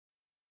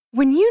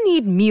When you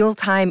need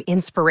mealtime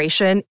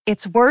inspiration,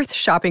 it's worth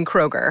shopping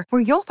Kroger,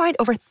 where you'll find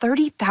over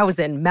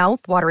 30,000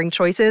 mouth-watering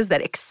choices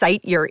that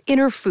excite your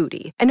inner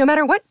foodie. And no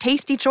matter what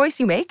tasty choice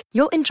you make,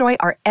 you'll enjoy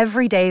our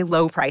everyday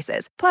low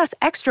prices, plus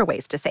extra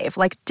ways to save,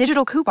 like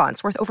digital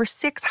coupons worth over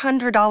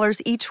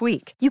 $600 each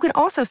week. You can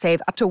also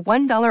save up to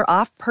 $1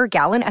 off per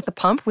gallon at the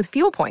pump with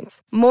fuel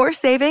points. More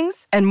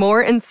savings and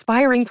more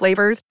inspiring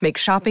flavors make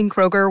shopping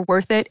Kroger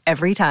worth it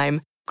every time.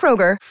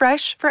 Kroger,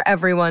 fresh for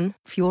everyone.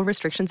 Fuel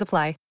restrictions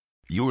apply.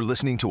 You're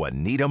listening to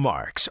Anita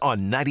Marks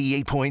on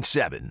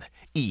 98.7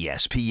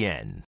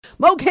 ESPN.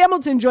 Moke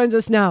Hamilton joins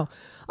us now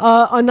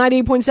on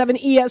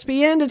 98.7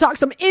 ESPN to talk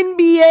some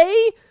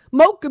NBA.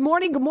 Moke, good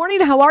morning. Good morning.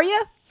 How are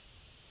you?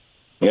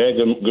 Yeah,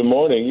 good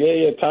morning.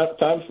 Yeah.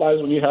 Time flies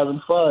when you're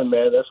having fun,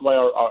 man. That's why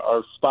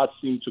our spots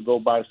seem to go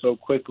by so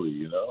quickly,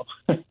 you know?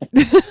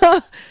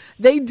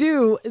 They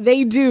do.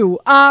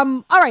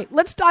 All right,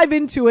 let's dive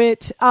into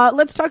it.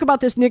 Let's talk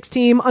about this Knicks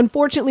team.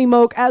 Unfortunately,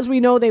 Moke, as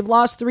we know, they've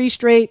lost 3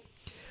 straight.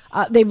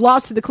 They've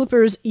lost to the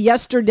Clippers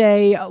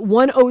yesterday,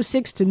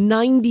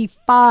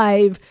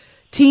 106-95.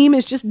 Team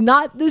is just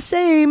not the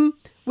same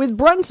with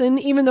Brunson,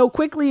 even though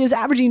Quickley is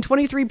averaging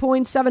 23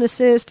 points, 7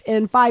 assists,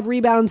 and 5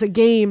 rebounds a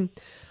game.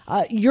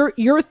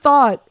 Your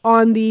thought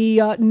on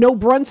the no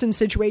Brunson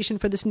situation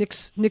for this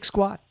Knicks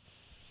squad?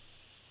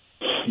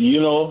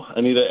 You know,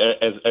 Anita,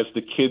 as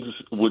the kids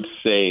would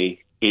say,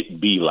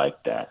 it be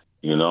like that.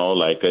 You know,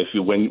 like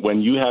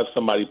when you have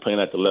somebody playing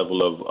at the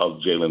level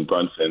of Jalen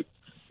Brunson,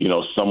 you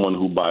know, someone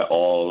who by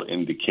all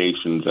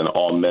indications and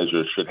all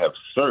measures should have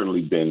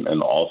certainly been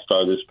an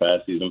all-star this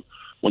past season,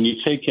 when you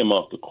take him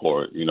off the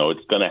court, you know,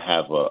 it's going to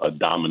have a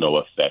domino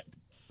effect.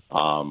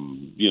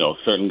 You know,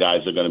 certain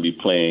guys are going to be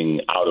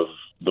playing out of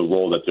the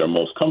role that they're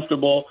most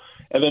comfortable.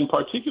 And then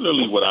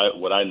particularly what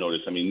I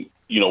noticed, I mean,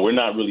 you know, we're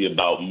not really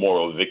about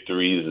moral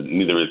victories, and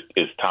neither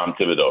is Tom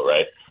Thibodeau,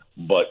 right?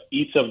 But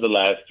each of the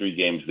last 3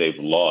 games they've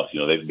lost, you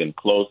know, they've been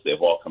close. They've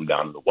all come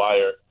down to the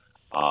wire.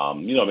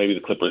 You know, maybe the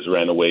Clippers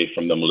ran away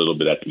from them a little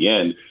bit at the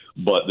end,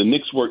 but the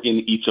Knicks were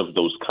in each of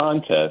those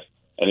contests.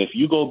 And if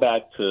you go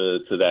back to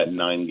that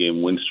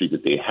 9-game win streak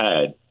that they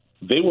had,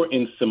 they were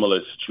in similar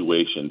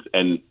situations.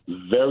 And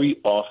very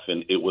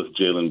often it was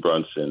Jalen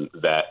Brunson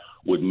that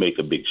would make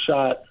a big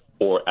shot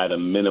or at a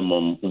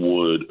minimum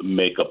would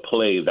make a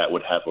play that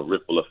would have a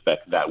ripple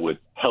effect that would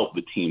help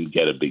the team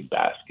get a big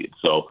basket.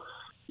 So,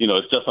 you know,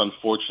 it's just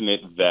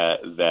unfortunate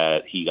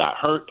that he got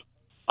hurt.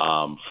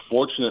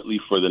 Fortunately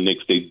for the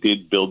Knicks, they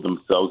did build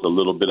themselves a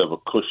little bit of a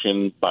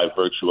cushion by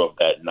virtue of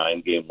that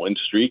 9-game win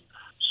streak.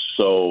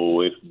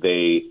 So if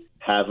they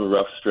have a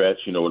rough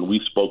stretch, you know, when we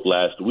spoke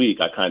last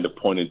week, I kind of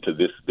pointed to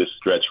this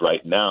stretch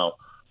right now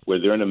where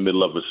they're in the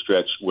middle of a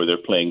stretch where they're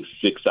playing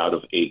 6 out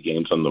of 8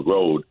 games on the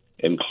road,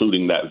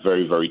 including that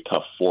very, very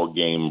tough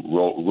 4-game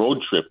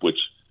road trip, which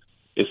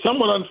is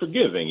somewhat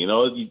unforgiving. You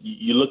know,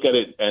 you look at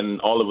it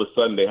and all of a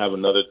sudden they have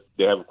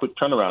a quick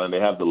turnaround and they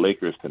have the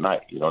Lakers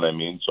tonight. You know what I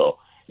mean? So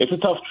it's a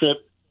tough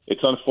trip.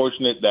 It's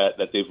unfortunate that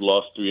they've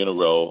lost 3 in a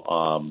row,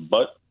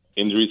 but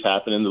injuries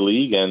happen in the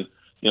league, and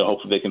you know,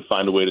 hopefully they can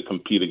find a way to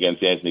compete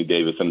against Anthony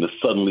Davis and the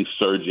suddenly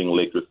surging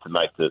Lakers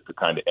tonight to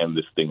kind of end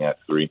this thing at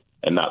 3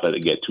 and not let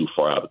it get too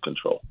far out of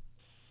control.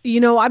 You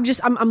know, I'm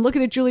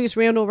looking at Julius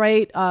Randle,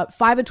 right?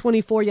 5 of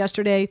 24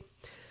 yesterday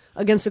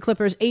against the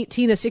Clippers,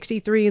 18 of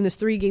 63 in this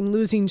 3-game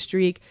losing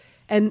streak.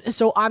 And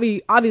so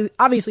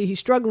obviously he's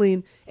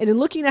struggling. And in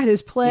looking at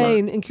his play,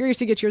 and curious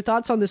to get your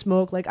thoughts on this,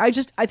 Smoke, like I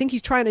think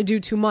he's trying to do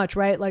too much,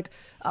 right? Like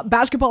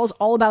basketball is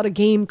all about a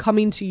game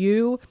coming to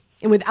you.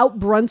 And without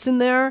Brunson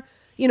there,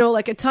 you know,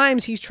 like at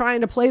times he's trying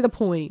to play the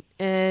point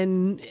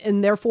and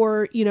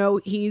therefore, you know,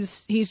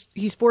 he's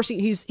forcing,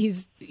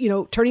 he's, you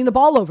know, turning the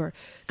ball over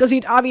because he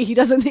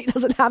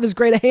doesn't have as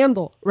great a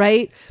handle,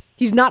 right?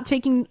 He's not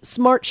taking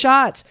smart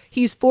shots.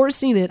 He's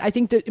forcing it. I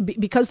think that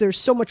because there's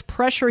so much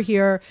pressure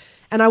here,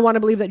 and I want to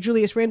believe that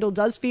Julius Randle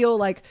does feel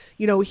like,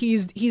 you know,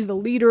 he's the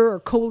leader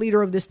or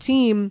co-leader of this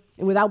team,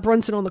 and without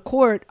Brunson on the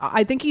court,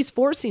 I think he's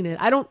forcing it.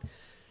 I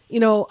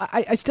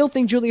still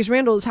think Julius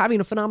Randle is having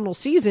a phenomenal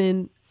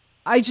season.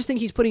 I just think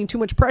he's putting too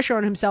much pressure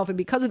on himself, and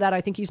because of that, I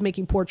think he's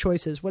making poor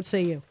choices. What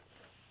say you?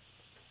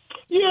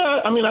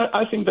 Yeah, I mean,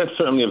 I think that's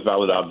certainly a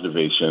valid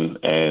observation,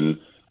 and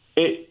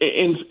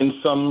in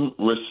some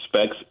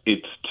respects,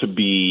 it's to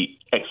be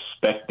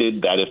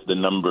expected that if the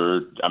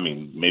number, I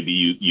mean, maybe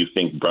you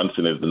think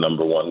Brunson is the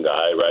number 1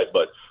 guy, right?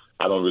 But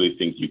I don't really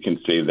think you can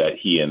say that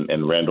he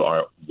and Randle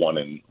aren't 1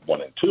 and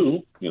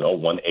 2, you know,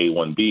 1A,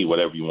 1B,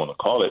 whatever you want to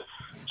call it.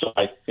 So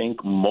I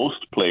think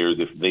most players,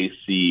 if they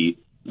see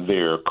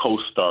their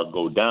co-star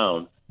go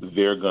down,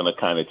 they're going to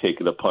kind of take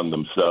it upon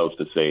themselves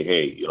to say,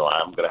 hey, you know,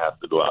 I'm going to have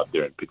to go out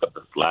there and pick up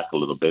the slack a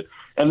little bit.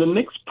 And the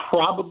Knicks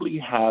probably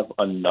have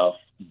enough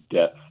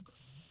depth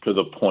to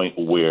the point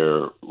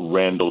where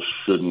Randle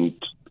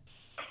shouldn't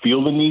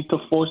feel the need to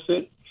force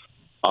it.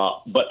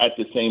 But at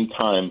the same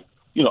time,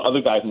 you know, other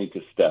guys need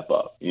to step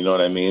up. You know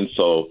what I mean?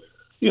 So,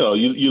 you know,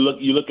 you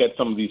look at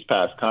some of these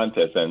past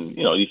contests and,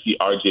 you know, you see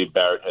RJ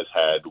Barrett has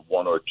had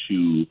 1 or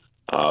 2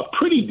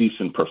 pretty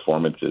decent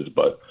performances,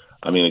 but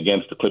I mean,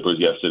 against the Clippers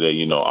yesterday,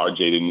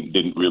 RJ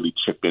didn't really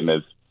chip in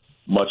as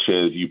much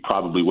as you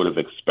probably would have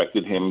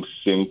expected him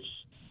since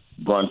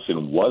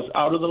Brunson was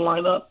out of the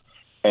lineup.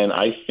 And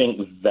I think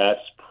that's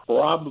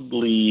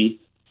probably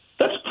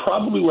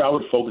where I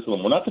would focus on him.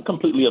 Well, not to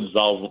completely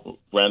absolve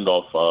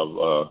Randolph,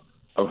 not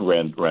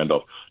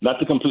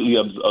to completely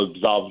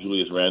absolve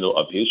Julius Randle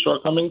of his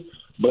shortcomings,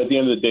 but at the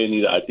end of the day,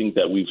 Anita, I think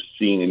that we've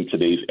seen in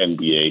today's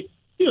NBA,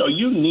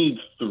 you need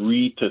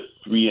 3 to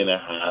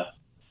 3.5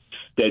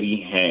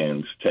 steady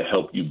hands to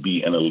help you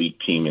be an elite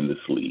team in this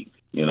league,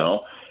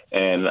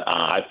 And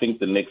I think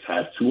the Knicks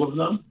have 2 of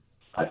them.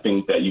 I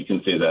think that you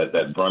can say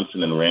that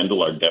Brunson and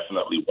Randle are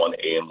definitely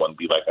 1A and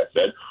 1B, like I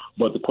said.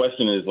 But the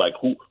question is,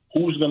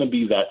 who's going to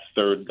be that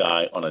third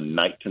guy on a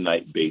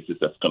night-to-night basis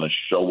that's going to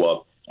show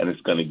up and it's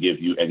going to give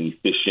you an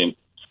efficient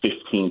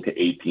 15 to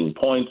 18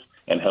 points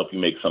and help you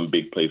make some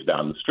big plays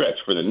down the stretch?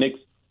 For the Knicks,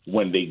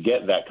 when they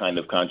get that kind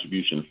of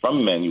contribution from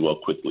Emmanuel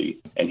quickly,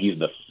 and he's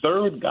the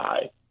third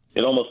guy,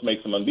 it almost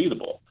makes him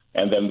unbeatable.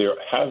 And then there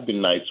have been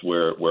nights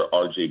where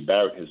R.J.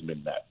 Barrett has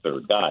been that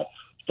third guy.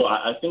 So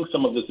I think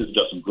some of this is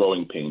just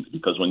growing pains,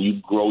 because when you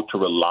grow to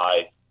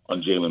rely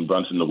on Jalen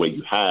Brunson the way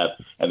you have,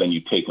 and then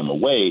you take him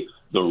away,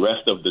 the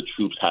rest of the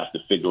troops have to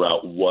figure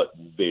out what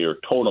their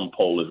totem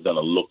pole is going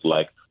to look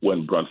like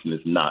when Brunson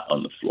is not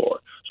on the floor.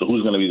 So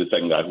who's going to be the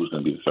second guy? Who's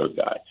going to be the third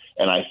guy?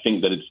 And I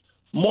think that it's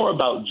more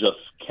about just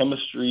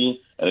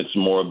chemistry, and it's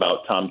more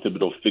about Tom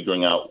Thibodeau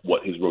figuring out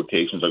what his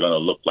rotations are going to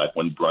look like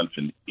when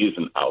Brunson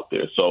isn't out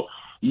there. So,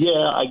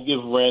 yeah, I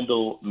give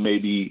Randle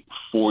maybe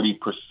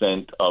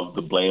 40% of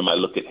the blame. I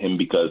look at him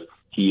because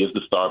he is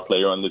the star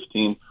player on this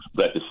team,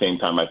 but at the same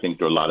time, I think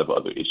there are a lot of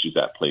other issues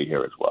at play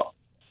here as well.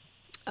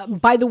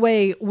 By the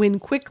way, when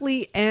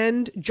Quickly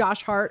and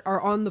Josh Hart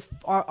are on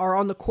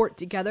the court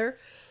together,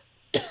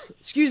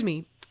 excuse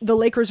me, the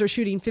Lakers are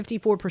shooting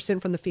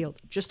 54% from the field.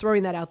 Just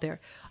throwing that out there.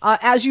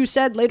 As you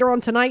said, later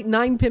on tonight,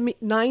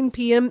 9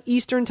 p.m.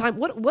 Eastern time.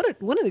 What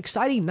an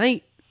exciting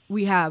night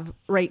we have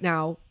right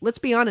now. Let's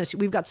be honest.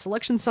 We've got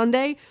Selection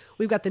Sunday.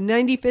 We've got the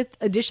 95th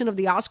edition of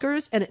the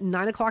Oscars. And at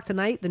 9 o'clock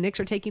tonight, the Knicks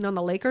are taking on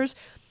the Lakers.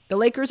 The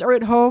Lakers are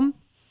at home.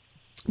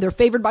 They're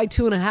favored by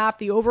 2.5.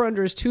 The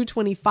over-under is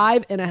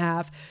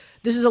 225.5.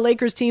 This is a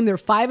Lakers team. They're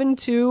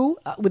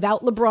 5-2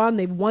 without LeBron.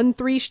 They've won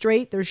 3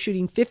 straight. They're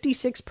shooting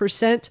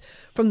 56%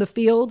 from the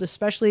field,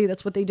 especially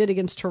that's what they did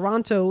against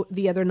Toronto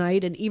the other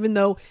night. And even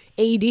though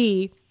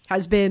AD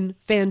has been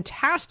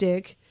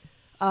fantastic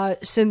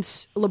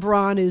since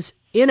LeBron is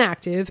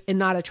inactive and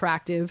not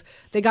attractive,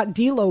 they got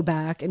D'Lo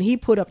back, and he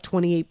put up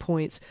 28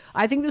 points.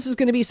 I think this is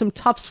going to be some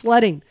tough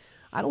sledding.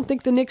 I don't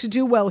think the Knicks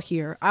do well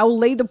here. I will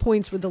lay the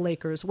points with the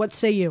Lakers. What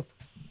say you?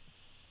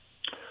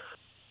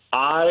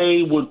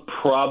 I would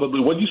probably.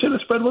 What did you say the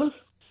spread was?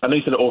 I know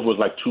you said the over was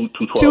like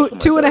 212.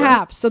 2.5.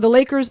 Right? So the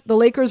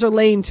Lakers are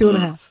laying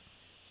 2.5.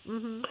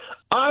 Mm-hmm.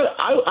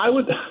 I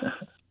would.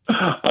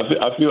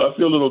 I feel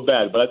a little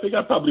bad, but I think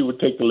I probably would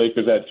take the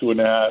Lakers at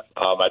 2.5.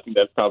 I think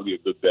that's probably a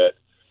good bet.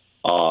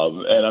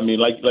 And I mean,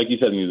 like you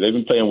said, they've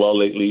been playing well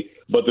lately.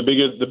 But the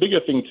bigger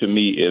thing to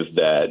me is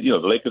that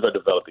the Lakers are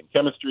developing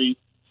chemistry.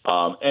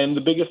 And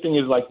the biggest thing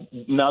is,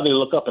 now they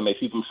look up and they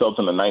see themselves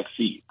in the 9th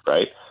seed,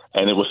 right?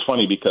 And it was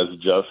funny because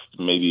just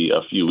maybe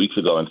a few weeks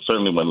ago, and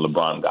certainly when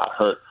LeBron got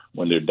hurt,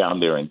 when they're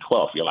down there in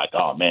 12th, you're like,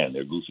 oh, man,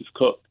 their goose is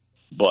cooked.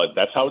 But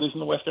that's how it is in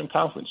the Western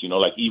Conference.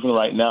 Like even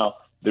right now,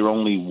 they're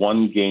only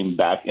 1 game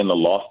back in the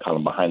loss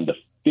column behind the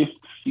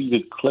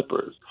 5th-seeded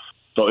Clippers.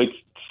 So it's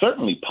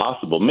certainly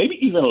possible, maybe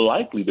even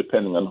likely,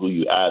 depending on who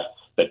you ask,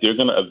 that they're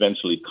going to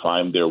eventually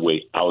climb their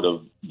way out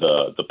of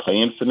the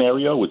play-in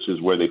scenario, which is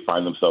where they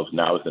find themselves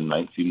now as the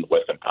 9th seed in the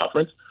Western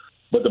Conference.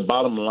 But the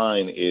bottom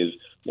line is,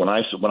 when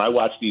I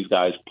watch these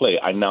guys play,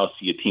 I now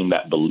see a team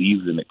that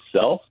believes in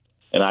itself,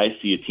 and I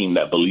see a team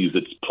that believes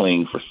it's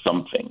playing for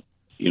something.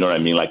 You know what I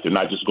mean? Like, they're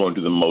not just going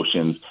through the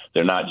motions.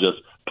 They're not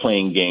just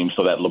playing games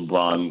so that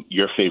LeBron,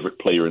 your favorite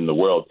player in the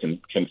world,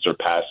 can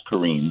surpass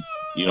Kareem.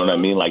 You know what I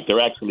mean? Like,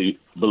 they're actually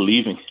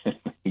believing.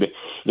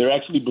 They're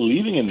actually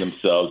believing in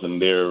themselves,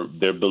 and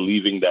they're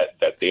believing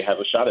that they have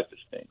a shot at this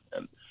thing.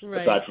 And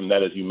right. Aside from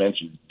that, as you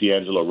mentioned,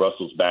 D'Angelo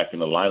Russell's back in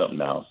the lineup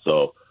now.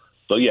 So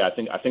yeah, I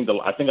think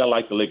I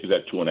like the Lakers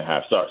at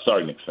 2.5.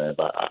 Sorry, Knicks fan,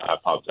 but I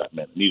apologize,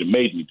 man. Anita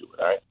made me do it.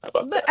 All right, how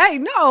about that? Hey,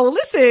 no,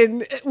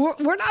 listen,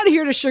 we're not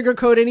here to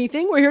sugarcoat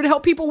anything. We're here to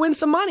help people win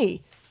some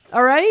money.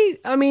 All right,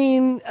 I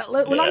mean,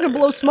 we're not going to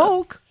blow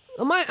smoke.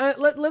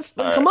 Let's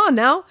come on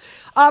now.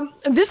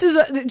 This is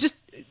just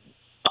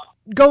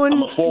going.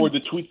 I'm gonna forward the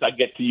tweets I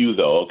get to you,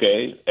 though.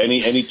 Okay,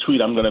 any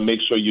tweet, I'm gonna make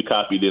sure you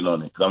copied in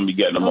on it, because I'm gonna be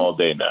getting them all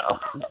day now.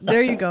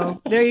 There you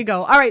go.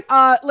 All right,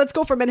 let's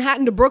go from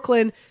Manhattan to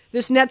Brooklyn.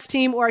 This Nets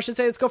team, or I should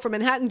say, let's go from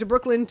Manhattan to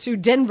Brooklyn to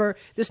Denver.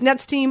 This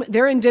Nets team,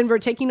 they're in Denver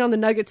taking on the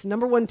Nuggets,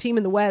 number 1 team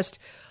in the West.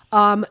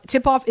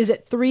 Tip-off is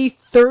at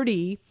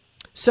 3:30.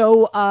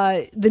 So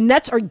the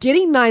Nets are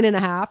getting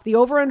 9.5. The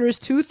over-under is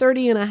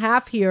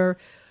 230.5 here.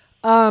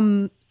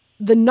 The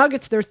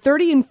Nuggets, they're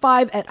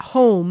 30-5 at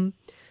home.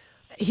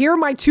 Here are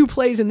my 2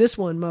 plays in this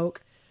one,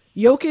 Moke.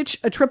 Jokic,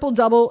 a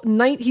triple-double.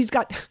 He's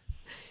got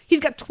He's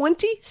got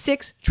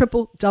 26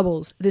 triple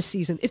doubles this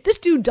season. If this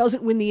dude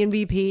doesn't win the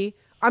MVP,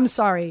 I'm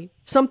sorry,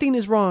 something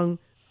is wrong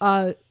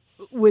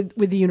with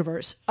the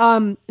universe.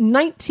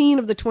 19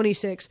 of the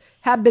 26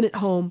 have been at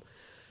home.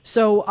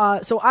 So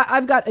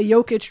I've got a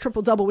Jokic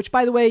triple double, which,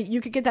 by the way,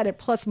 you could get that at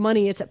plus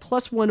money. It's at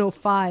plus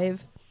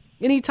 105.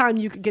 Anytime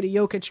you could get a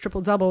Jokic triple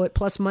double at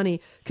plus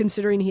money,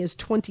 considering he has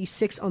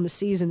 26 on the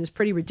season, is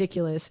pretty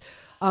ridiculous.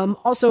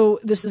 Also,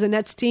 this is a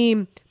Nets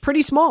team,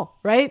 pretty small,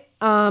 right?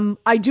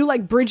 I do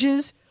like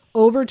Bridges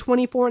over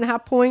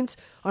 24.5 points.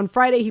 On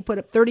Friday, he put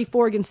up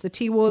 34 against the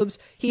T-Wolves.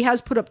 He has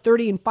put up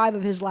 30 in 5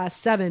 of his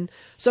last 7.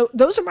 So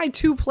those are my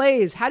 2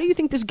 plays. How do you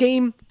think this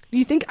game, do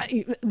you think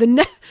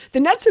the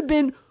Nets have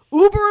been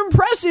uber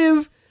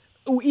impressive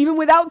even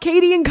without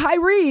Katie and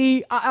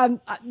Kyrie?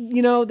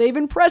 They've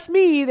impressed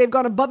me. They've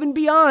gone above and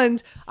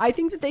beyond. I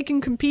think that they can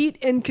compete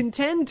and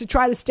contend to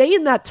try to stay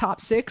in that top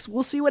 6.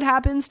 We'll see what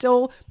happens.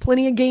 Still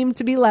plenty of game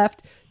to be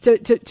left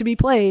to be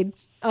played.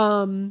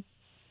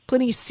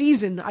 Plenty of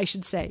season, I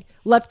should say,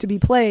 left to be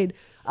played.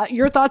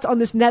 Your thoughts on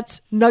this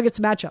Nets-Nuggets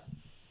matchup?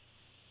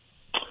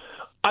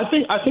 I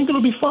think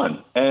it'll be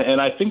fun, and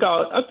I think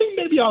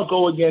maybe I'll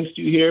go against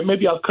you here.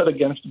 Maybe I'll cut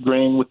against the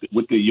grain with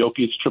the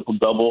Jokic triple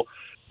double.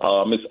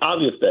 It's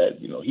obvious that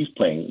he's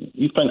playing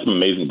some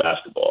amazing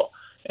basketball,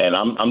 and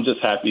I'm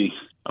just happy.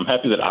 I'm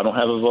happy that I don't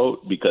have a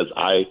vote, because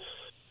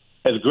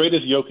as great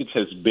as Jokic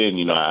has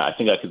been, I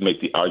think I could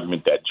make the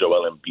argument that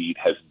Joel Embiid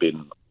has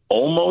been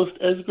almost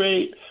as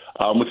great,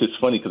 which is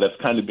funny because that's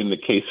kind of been the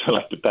case for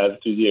like the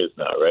past 2 years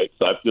now, right?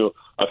 So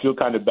I feel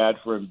kind of bad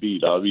for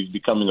Embiid. He's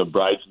becoming a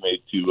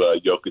bridesmaid to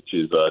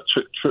Jokic's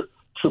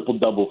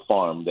triple-double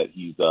farm that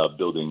he's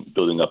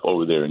building up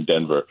over there in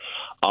Denver.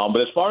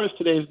 But as far as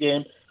today's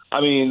game,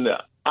 I mean,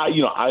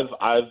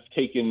 I've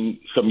taken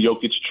some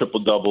Jokic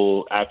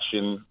triple-double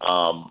action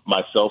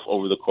myself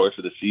over the course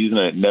of the season,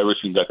 and it never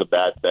seems like a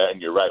bad bet.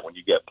 And you're right, when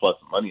you get plus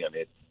money on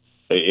it,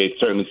 it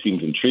certainly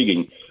seems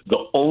intriguing.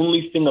 The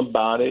only thing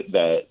about it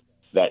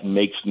that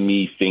makes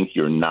me think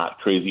you're not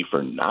crazy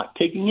for not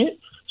taking it.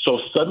 So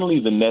suddenly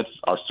the Nets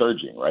are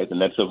surging, right? The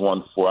Nets have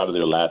won 4 out of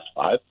their last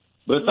 5.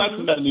 But aside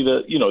from that,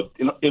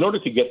 in order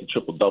to get the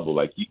triple-double,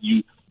 like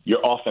your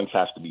offense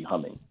has to be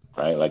humming,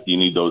 right? Like you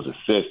need those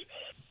assists.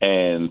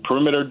 And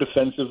perimeter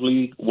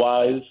defensively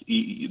wise,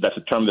 that's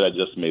a term that I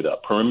just made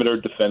up. Perimeter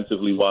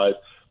defensively wise,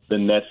 the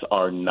Nets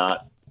are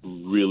not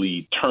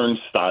really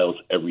turnstiles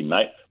every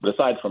night. But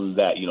aside from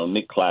that,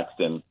 Nick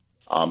Claxton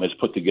has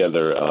put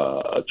together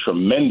a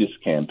tremendous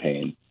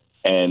campaign,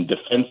 and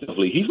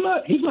defensively, he's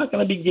not going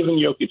to be giving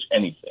Jokic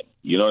anything.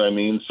 You know what I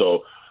mean?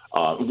 So,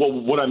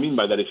 what I mean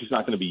by that is he's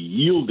not going to be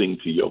yielding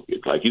to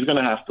Jokic. Like he's going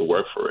to have to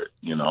work for it.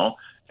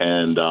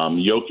 And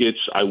Jokic,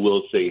 I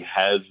will say,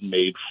 has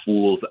made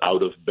fools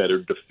out of better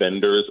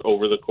defenders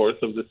over the course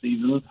of the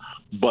season.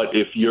 But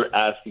if you're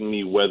asking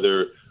me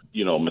whether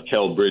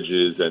Mikal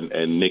Bridges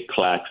and Nick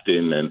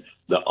Claxton and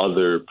the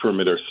other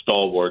perimeter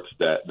stalwarts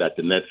that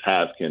the Nets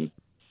have can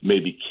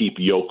maybe keep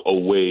Jokic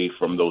away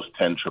from those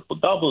 10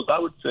 triple-doubles, I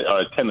would say,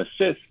 or 10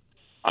 assists,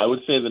 I would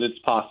say that it's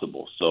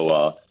possible. So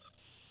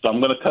I'm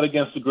going to cut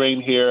against the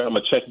grain here. I'm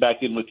going to check back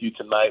in with you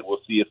tonight.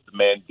 We'll see if the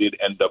man did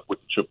end up with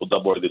the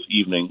triple-double, or this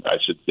evening, I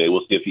should say.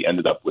 We'll see if he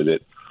ended up with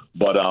it.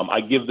 But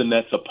I give the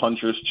Nets a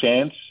puncher's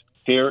chance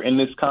here in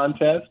this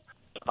contest.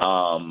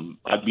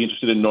 I'd be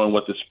interested in knowing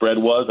what the spread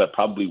was. I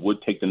probably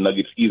would take the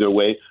Nuggets either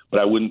way,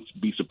 but I wouldn't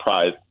be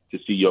surprised to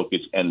see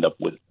Jokic end up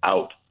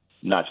without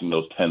notching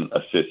those 10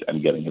 assists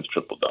and getting his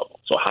triple-double.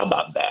 So how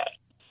about that?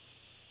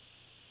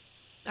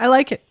 I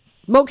like it.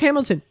 Moke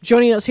Hamilton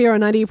joining us here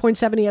on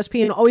 98.7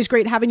 ESPN. Always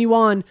great having you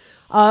on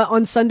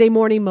Sunday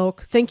morning,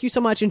 Moke. Thank you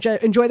so much.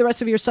 Enjoy the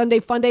rest of your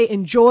Sunday fun day.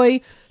 Enjoy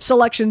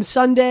Selection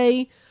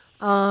Sunday.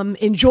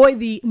 Enjoy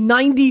the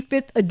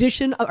 95th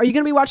edition. Are you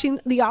going to be watching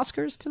the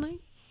Oscars tonight?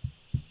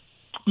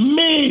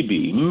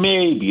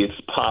 Maybe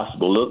it's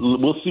possible.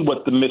 We'll see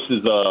what the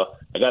misses are.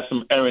 I got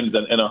some errands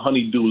and a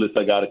honey-do list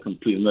I got to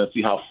complete. I'm going to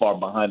see how far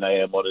behind I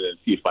am on it and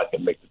see if I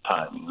can make the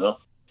time,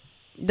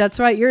 That's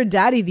right. You're a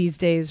daddy these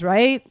days,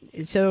 right?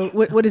 So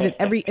what is it?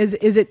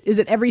 Is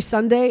it every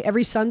Sunday?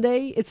 Every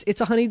Sunday it's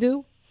a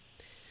honeydew?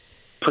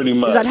 Pretty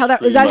much. Is that how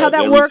that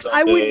works? Sunday.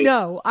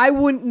 I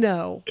wouldn't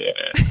know.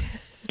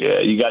 Yeah,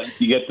 you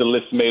get the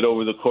list made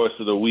over the course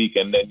of the week,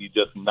 and then you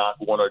just knock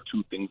 1 or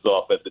 2 things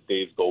off as the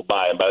days go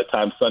by. And by the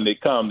time Sunday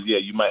comes,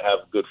 you might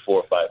have a good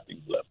 4 or 5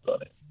 things left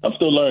on it. I'm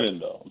still learning,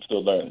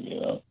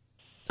 though.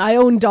 I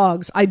own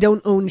dogs. I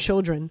don't own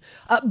children.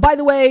 By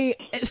the way,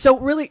 so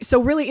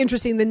really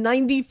interesting. The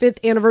 95th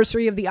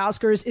anniversary of the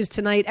Oscars is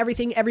tonight.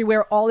 Everything,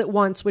 Everywhere, All at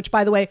Once. Which,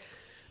 by the way,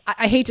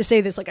 I hate to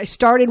say this. Like I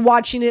started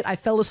watching it, I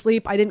fell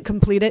asleep, I didn't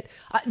complete it.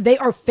 They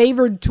are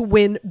favored to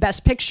win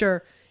Best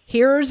Picture.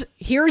 Here's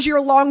your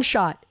long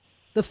shot.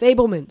 The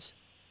Fabelmans.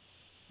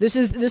 This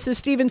is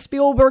Steven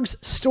Spielberg's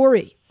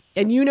story.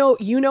 And you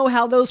know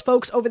how those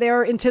folks over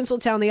there in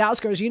Tinseltown, the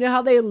Oscars, you know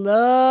how they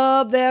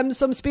love them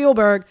some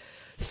Spielberg.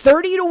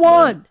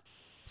 30-1.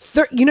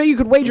 You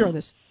could wager on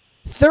this.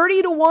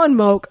 30-1,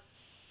 Moke,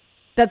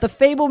 that the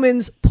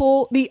Fabelmans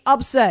pull the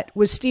upset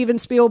with Steven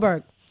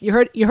Spielberg. You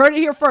heard it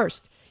here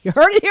first. You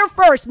heard it here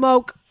first,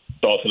 Moke.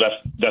 So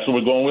that's what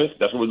we're going with.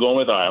 That's what we're going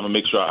with. All right, I'm gonna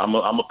make sure. I'm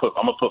gonna put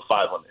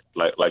 5 on it,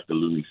 like the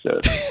Looney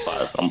said.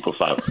 5. I'm gonna put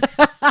 5 on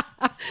it.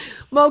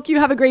 Moke, you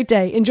have a great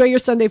day. Enjoy your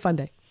Sunday fun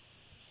day.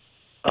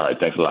 All right,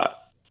 thanks a lot.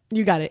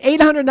 You got it.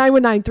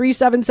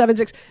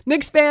 800-919-3776.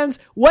 Knicks fans,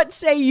 what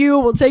say you?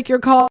 We'll take your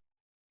call.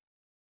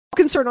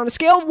 Concerned on a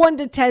scale of 1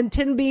 to 10,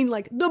 10 being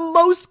like the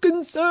most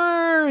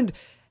concerned.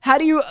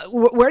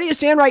 Where do you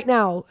stand right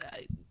now?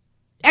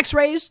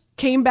 X-rays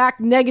came back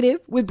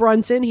negative with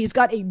Brunson. He's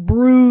got a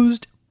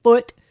bruised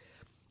foot.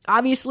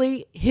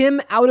 Obviously,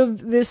 him out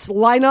of this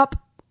lineup,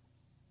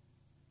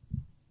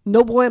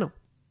 no bueno.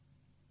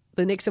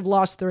 The Knicks have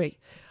lost 3.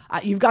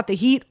 You've got the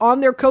Heat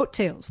on their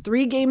coattails,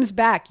 3 games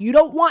back. You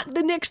don't want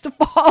the Knicks to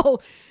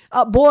fall.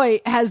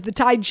 Boy, has the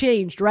tide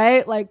changed,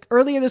 right? Like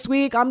earlier this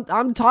week,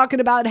 I'm talking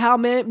about how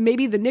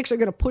maybe the Knicks are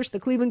going to push the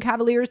Cleveland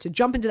Cavaliers to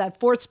jump into that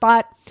 4th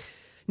spot.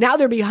 Now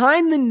they're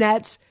behind the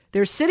Nets.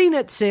 They're sitting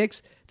at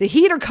 6. The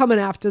Heat are coming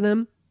after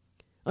them.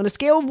 On a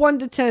scale of 1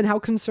 to 10, how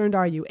concerned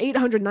are you?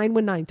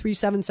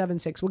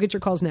 800-919-3776. We'll get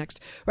your calls next,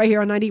 right here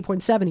on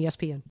 98.7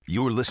 ESPN.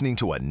 You're listening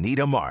to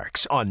Anita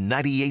Marks on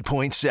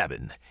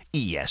 98.7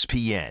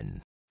 ESPN.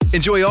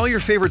 Enjoy all your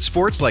favorite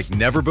sports like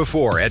never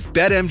before at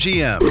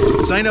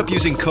BetMGM. Sign up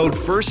using code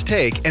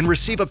FIRSTTAKE and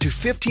receive up to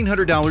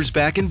 $1,500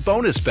 back in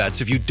bonus bets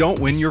if you don't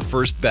win your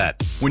first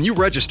bet. When you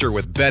register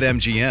with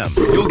BetMGM,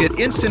 you'll get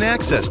instant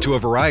access to a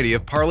variety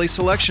of parlay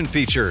selection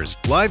features,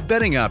 live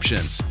betting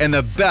options, and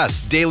the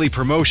best daily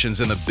promotions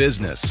in the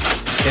business.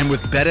 And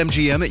with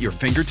BetMGM at your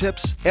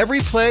fingertips, every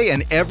play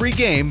and every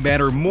game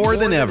matter more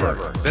than ever.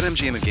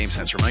 BetMGM and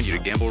GameSense remind you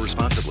to gamble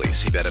responsibly.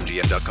 See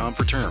BetMGM.com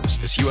for terms.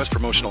 This U.S.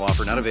 promotional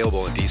offer not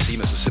available in D.C.,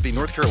 Mississippi,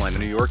 North Carolina,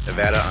 New York,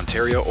 Nevada,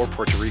 Ontario, or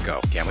Puerto Rico.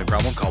 Gambling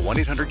problem? Call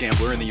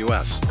 1-800-GAMBLER in the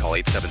U.S. Call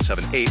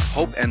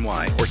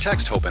 877-8-HOPE-NY or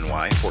text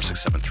HOPE-NY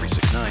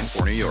 467-369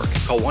 for New York.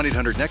 Call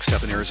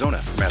 1-800-NEXT-STEP in Arizona.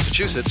 For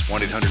Massachusetts,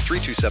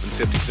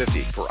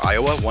 1-800-327-5050. For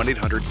Iowa,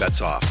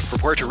 1-800-BETS-OFF. For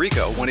Puerto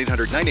Rico,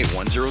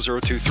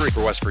 1-800-981-0023.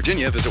 For West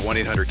Virginia, visit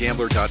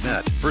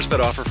 1-800-GAMBLER.net. First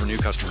bet offer for new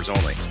customers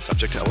only.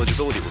 Subject to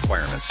eligibility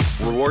requirements.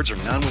 Rewards are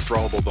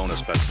non-withdrawable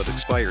bonus bets that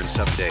expire in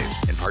 7 days.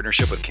 In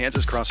partnership with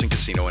Kansas Crossing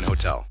Casino and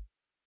Hotel.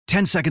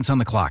 10 seconds on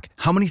the clock.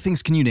 How many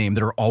things can you name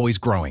that are always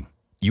growing?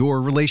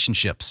 Your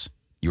relationships,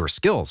 your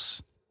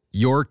skills,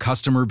 your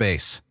customer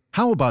base.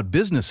 How about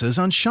businesses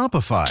on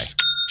Shopify?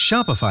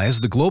 Shopify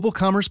is the global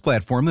commerce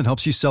platform that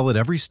helps you sell at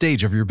every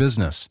stage of your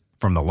business.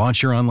 From the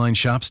launch your online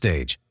shop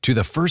stage, to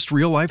the first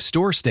real-life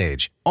store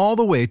stage, all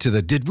the way to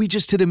the did we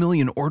just hit 1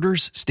 million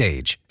orders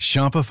stage.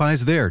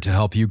 Shopify's there to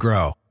help you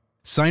grow.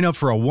 Sign up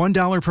for a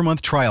 $1 per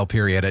month trial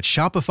period at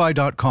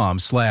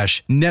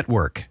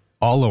shopify.com/network,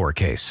 all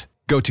lowercase.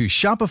 Go to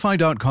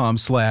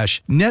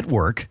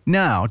shopify.com/network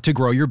now to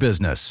grow your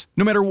business,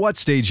 no matter what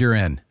stage you're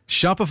in.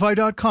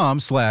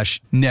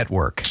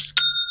 Shopify.com/network.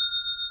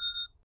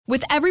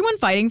 With everyone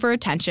fighting for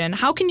attention,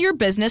 how can your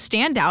business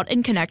stand out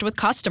and connect with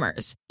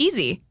customers?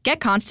 Easy. Get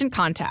Constant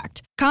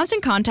Contact.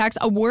 Constant Contact's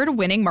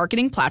award-winning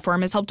marketing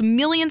platform has helped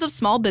millions of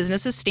small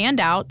businesses stand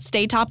out,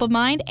 stay top of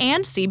mind,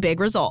 and see big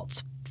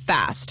results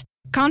fast.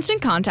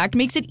 Constant Contact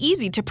makes it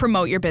easy to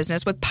promote your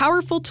business with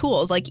powerful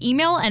tools like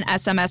email and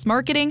SMS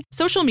marketing,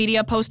 social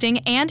media posting,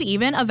 and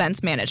even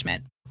events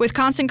management. With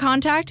Constant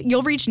Contact,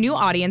 you'll reach new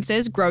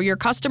audiences, grow your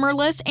customer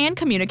list, and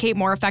communicate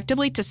more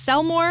effectively to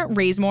sell more,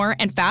 raise more,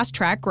 and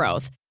fast-track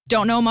growth.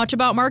 Don't know much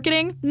about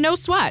marketing? No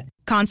sweat.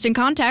 Constant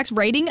Contact's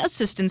writing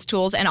assistance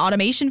tools and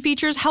automation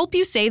features help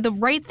you say the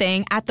right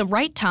thing at the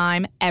right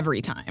time,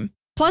 every time.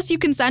 Plus, you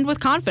can send with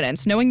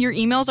confidence, knowing your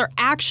emails are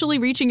actually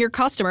reaching your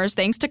customers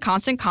thanks to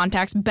Constant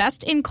Contact's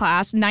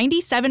best-in-class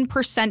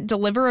 97%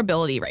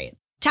 deliverability rate.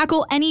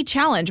 Tackle any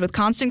challenge with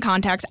Constant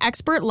Contact's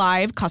expert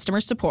live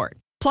customer support.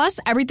 Plus,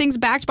 everything's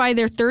backed by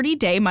their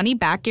 30-day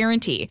money-back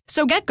guarantee.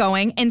 So get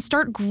going and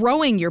start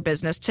growing your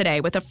business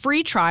today with a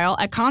free trial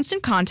at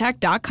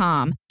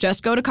ConstantContact.com.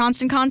 Just go to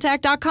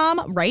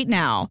ConstantContact.com right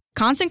now.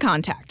 Constant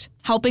Contact,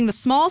 helping the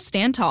small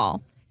stand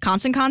tall.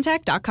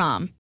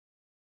 ConstantContact.com.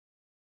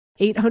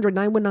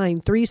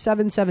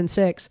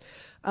 800-919-3776.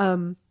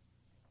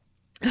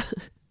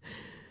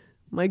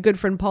 My good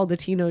friend Paul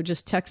Dottino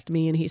just texted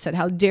me and he said,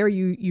 how dare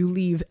you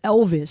leave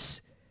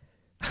Elvis?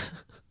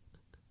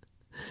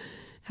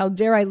 How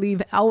dare I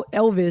leave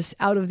Elvis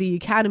out of the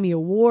Academy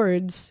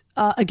Awards?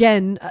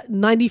 Again,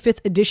 95th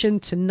edition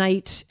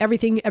tonight.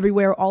 Everything,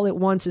 Everywhere, All at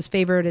Once is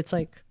favored. It's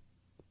like,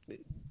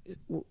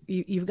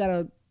 you've got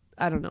to,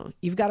 I don't know,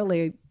 you've got to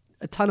lay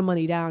a ton of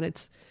money down.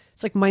 It's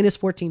like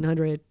minus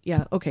 1,400.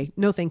 Yeah. Okay.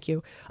 No, thank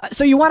you.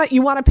 So you want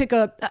to pick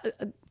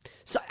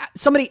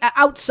somebody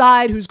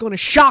outside who's going to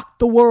shock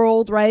the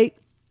world, right?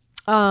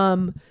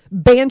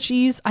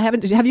 Banshees.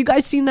 Have you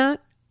guys seen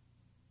that?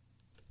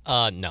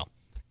 No.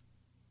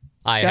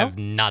 I have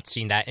not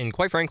seen that. And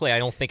quite frankly, I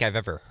don't think I've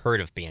ever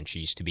heard of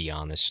Banshees, to be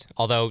honest.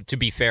 Although, to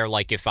be fair,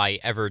 like if I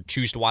ever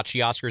choose to watch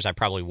the Oscars, I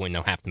probably wouldn't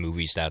know half the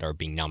movies that are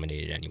being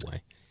nominated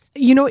anyway.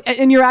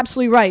 And you're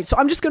absolutely right. So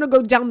I'm just going to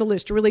go down the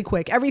list really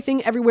quick.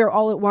 Everything, Everywhere,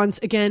 All at Once.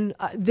 Again,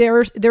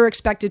 they're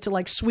expected to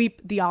like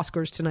sweep the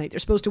Oscars tonight. They're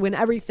supposed to win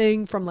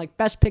everything from like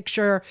Best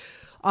Picture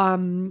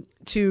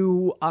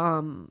to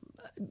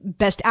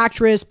Best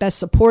Actress, Best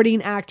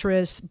Supporting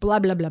Actress, blah,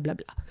 blah, blah, blah,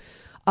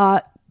 blah.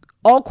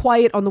 All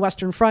Quiet on the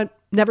Western Front.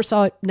 Never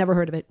saw it, never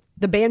heard of it.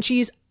 The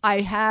Banshees,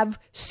 I have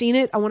seen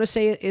it. I want to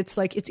say it's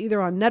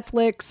either on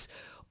Netflix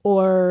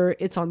or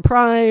it's on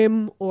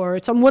Prime, or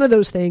it's on one of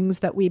those things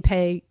that we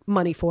pay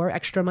money for,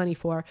 extra money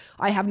for.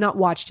 I have not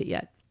watched it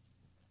yet.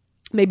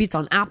 Maybe it's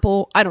on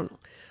Apple. I don't know.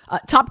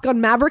 Top Gun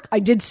Maverick, I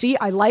did see.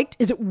 I liked.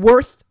 Is it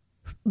worth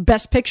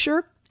Best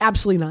Picture?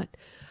 Absolutely not.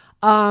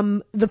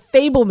 The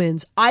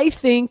Fabelmans, I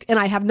think, and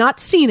I have not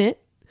seen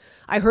it.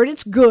 I heard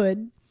it's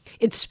good.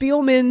 It's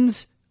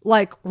Spielman's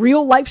like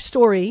real life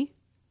story.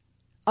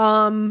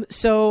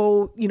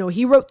 So,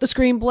 he wrote the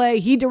screenplay,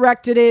 he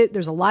directed it.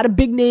 There's a lot of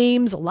big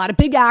names, a lot of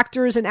big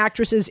actors and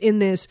actresses in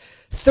this.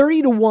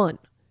 30-1.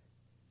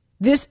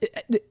 This,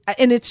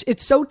 and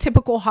it's so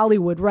typical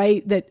Hollywood,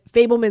 right? That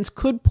Fabelmans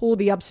could pull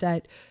the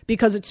upset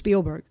because it's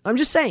Spielberg. I'm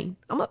just saying,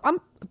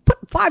 I'm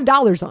put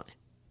 $5 on it.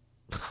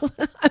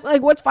 I'm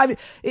like, what's $5?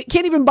 It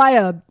can't even buy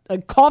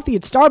a coffee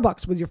at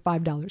Starbucks with your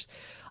 $5.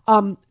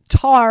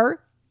 Tar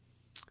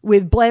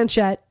with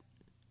Blanchett,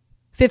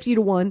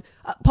 50-1.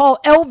 Paul,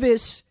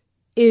 Elvis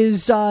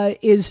is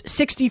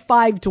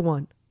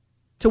 65-1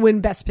 to win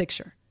Best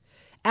Picture.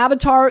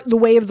 Avatar, The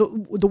Way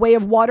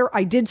of Water.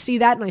 I did see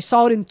that, and I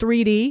saw it in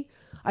 3D.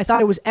 I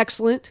thought it was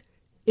excellent.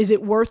 Is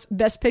it worth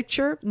Best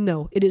Picture?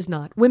 No, it is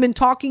not. Women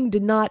Talking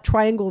did not.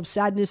 Triangle of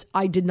Sadness,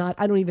 I did not.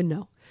 I don't even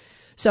know.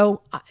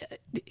 So,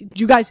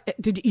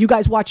 did you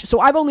guys watch? So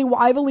I've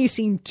only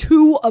seen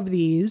 2 of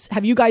these.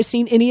 Have you guys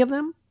seen any of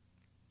them?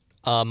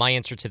 My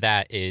answer to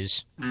that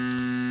is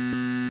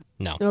no.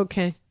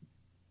 Okay.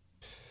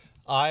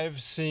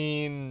 I've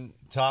seen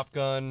Top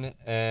Gun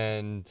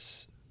and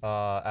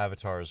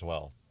Avatar as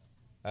well.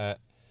 I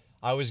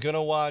was going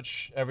to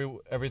watch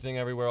Everything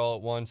Everywhere All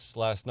at Once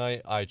last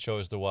night. I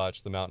chose to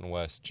watch the Mountain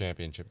West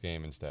Championship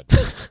game instead.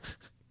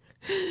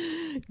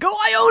 Go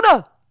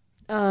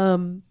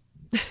Iona!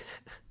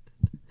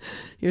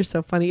 You're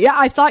so funny. Yeah,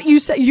 I thought you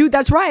said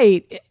that's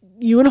right.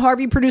 You and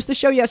Harvey produced the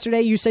show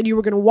yesterday. You said you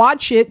were going to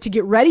watch it to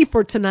get ready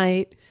for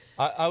tonight.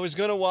 I was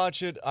going to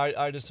watch it.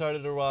 I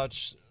decided to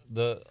watch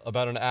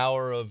about an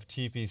hour of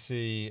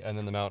TPC and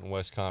then the Mountain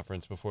West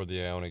Conference before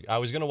the Iona. I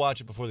was going to watch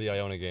it before the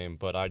Iona game,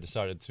 but I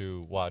decided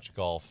to watch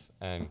golf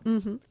and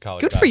college basketball.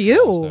 Good for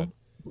you. Instead.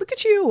 Look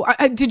at you.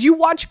 Did you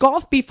watch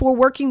golf before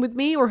working with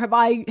me, or have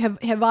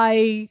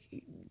I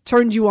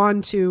turned you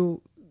on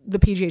to the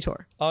PGA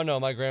Tour? Oh no,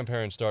 my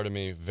grandparents started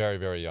me very,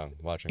 very young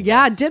watching.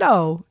 Yeah,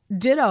 golf.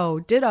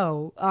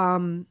 ditto.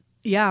 I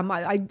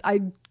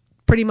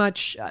pretty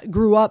much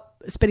grew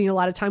up spending a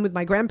lot of time with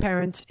my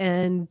grandparents,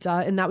 and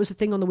that was the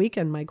thing on the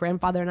weekend. My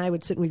grandfather and I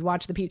would sit and we'd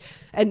watch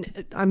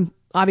and I'm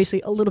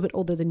obviously a little bit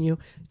older than you,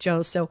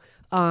 Joe. So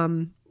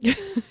only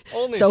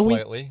so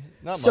slightly,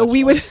 not much. So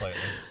we would. Slightly.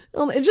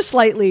 Just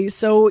slightly.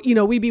 So,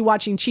 we'd be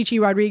watching Chichi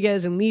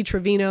Rodriguez and Lee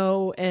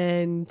Trevino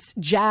and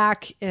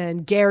Jack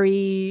and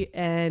Gary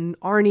and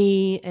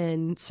Arnie.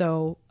 And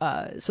so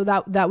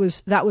that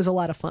was a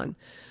lot of fun.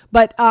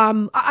 But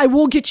I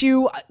will get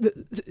you,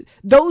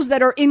 those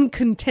that are in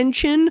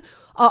contention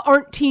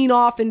aren't teeing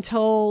off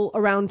until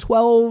around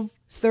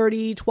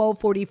 12:30,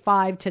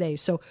 12:45 today.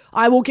 So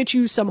I will get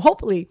you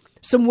hopefully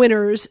some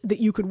winners that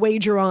you could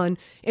wager on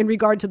in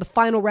regard to the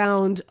final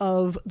round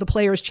of the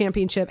Players'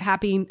 Championship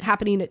happening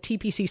at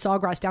TPC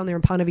Sawgrass down there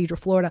in Ponte Vedra,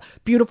 Florida.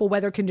 Beautiful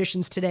weather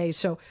conditions today.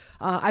 So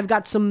I've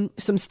got some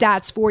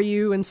stats for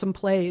you and some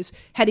plays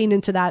heading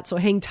into that. So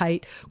hang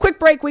tight. Quick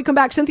break. We come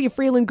back. Cynthia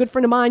Freeland, good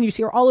friend of mine. You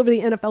see her all over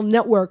the NFL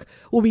Network,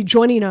 will be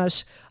joining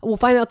us. We'll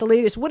find out the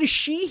latest. What is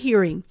she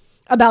hearing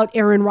about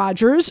Aaron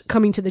Rodgers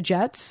coming to the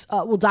Jets?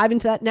 We'll dive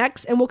into that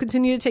next, and we'll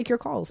continue to take your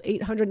calls.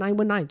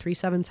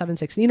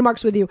 800-919-3776. Nina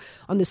Marks with you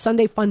on this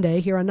Sunday Fun Day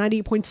here on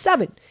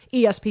 98.7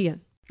 ESPN.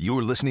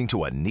 You're listening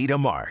to Anita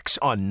Marks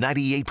on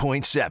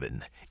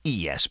 98.7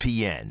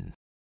 ESPN.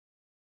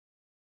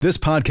 This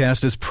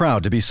podcast is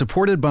proud to be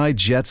supported by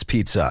Jets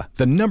Pizza,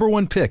 the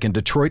 #1 pick in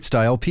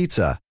Detroit-style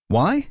pizza.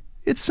 Why?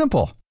 It's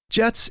simple.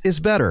 Jets is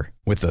better.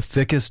 With the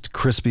thickest,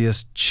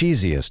 crispiest,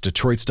 cheesiest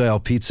Detroit-style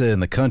pizza in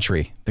the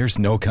country, there's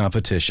no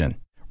competition.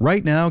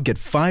 Right now, get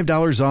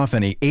 $5 off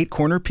any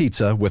 8-corner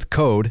pizza with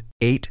code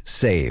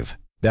 8SAVE.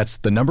 That's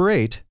the number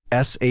 8,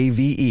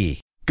 S-A-V-E.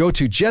 Go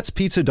to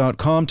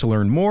jetspizza.com to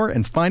learn more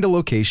and find a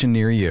location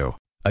near you.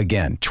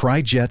 Again,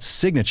 try Jet's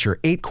signature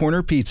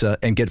 8-corner pizza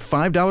and get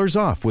 $5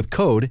 off with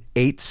code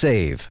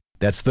 8SAVE.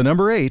 That's the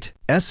number 8,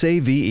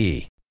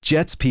 S-A-V-E.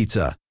 Jet's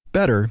Pizza.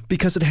 Better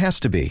because it has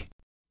to be.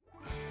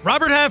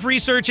 Robert Half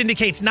research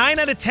indicates 9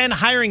 out of 10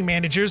 hiring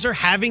managers are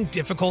having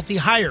difficulty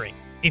hiring.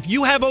 If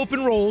you have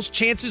open roles,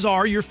 chances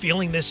are you're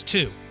feeling this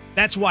too.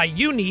 That's why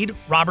you need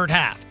Robert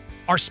Half.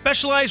 Our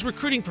specialized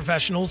recruiting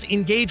professionals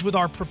engage with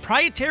our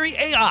proprietary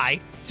AI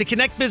to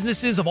connect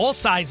businesses of all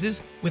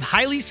sizes with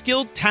highly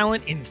skilled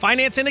talent in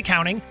finance and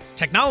accounting,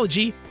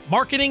 technology,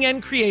 marketing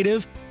and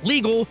creative,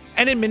 legal,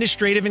 and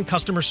administrative and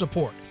customer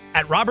support.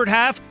 At Robert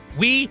Half,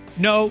 we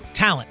know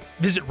talent.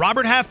 Visit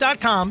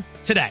roberthalf.com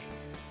today.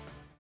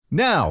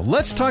 Now,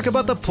 let's talk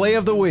about the play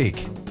of the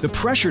week. The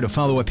pressure to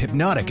follow up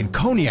Hypnotic and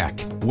Cognac,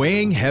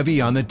 weighing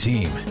heavy on the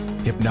team.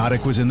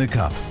 Hypnotic was in the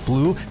cup,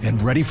 blue, and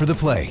ready for the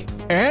play.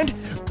 And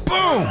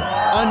boom!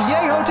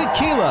 Añejo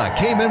Tequila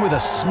came in with a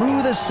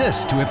smooth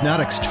assist to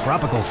Hypnotic's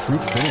tropical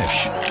fruit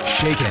finish.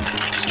 Shaken,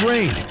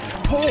 strained,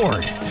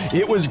 poured.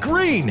 It was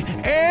green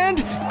and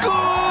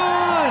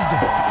good!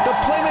 The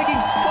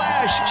playmaking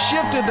splash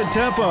shifted the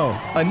tempo.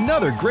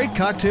 Another great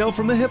cocktail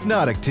from the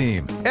Hypnotic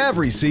team.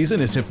 Every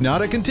season is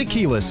Hypnotic and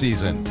Tequila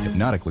season.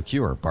 Hypnotic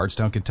Liqueur,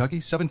 Bardstown, Kentucky,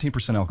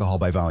 17% alcohol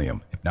by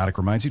volume. Hypnotic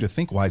reminds you to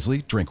think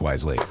wisely, drink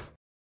wisely.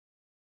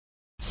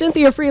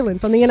 Cynthia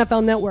Freeland from the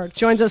NFL Network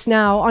joins us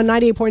now on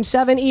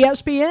 98.7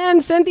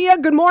 ESPN. Cynthia,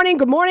 good morning.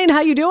 Good morning.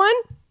 How you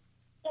doing?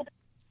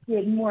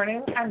 Good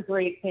morning. I'm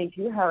great, thank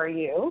you. How are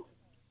you?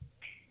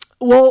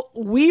 Well,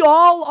 we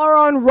all are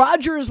on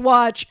Rodgers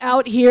watch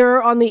out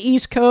here on the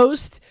East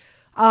Coast.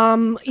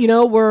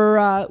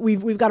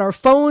 We've got our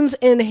phones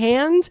in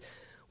hand.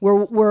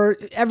 We're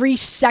every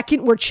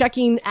second we're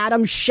checking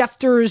Adam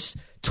Schefter's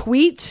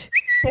tweet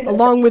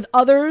along with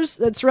others.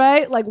 That's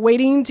right, like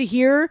waiting to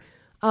hear.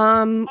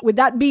 With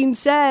that being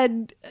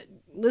said,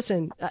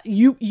 listen,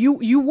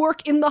 you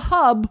work in the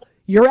hub.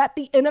 You're at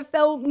the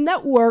NFL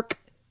Network.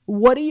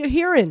 What are you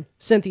hearing,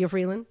 Cynthia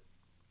Freeland?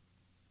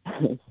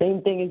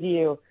 Same thing as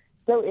you.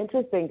 So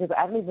interesting because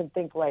I don't even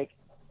think I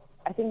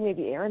think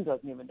maybe Aaron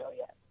doesn't even know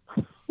yet.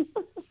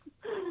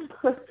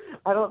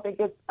 I don't think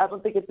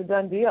it's a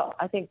done deal.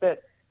 I think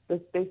that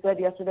they said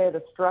yesterday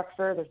there's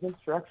no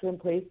structure in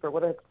place for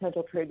what a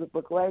potential trade would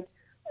look like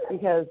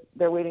because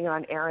they're waiting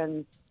on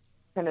Aaron's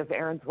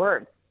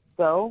word.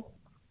 So,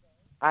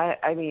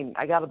 I mean,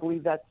 I got to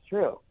believe that's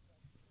true.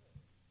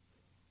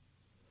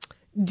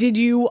 Did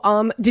you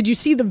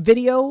see the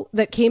video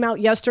that came out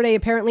yesterday?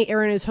 Apparently,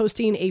 Aaron is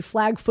hosting a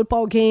flag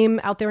football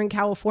game out there in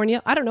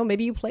California. I don't know.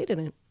 Maybe you played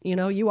in it. You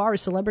know, you are a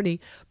celebrity.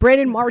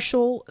 Brandon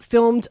Marshall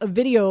filmed a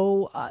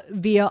video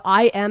via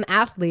I Am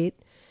Athlete,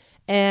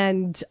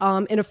 and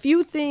a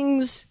few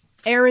things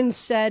Aaron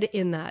said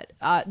in that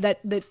that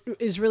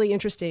is really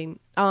interesting.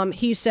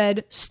 He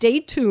said,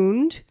 "Stay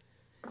tuned.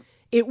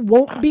 It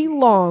won't be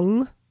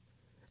long.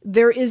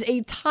 There is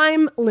a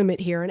time limit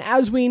here." And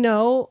as we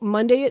know,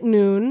 Monday at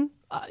noon,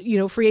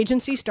 free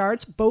agency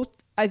starts. Both,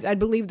 I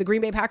believe the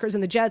Green Bay Packers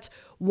and the Jets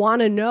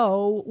want to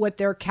know what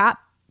their cap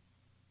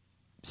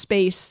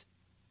space,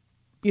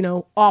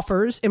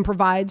 offers and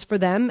provides for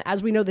them.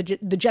 As we know, the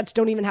Jets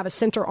don't even have a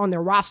center on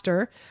their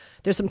roster.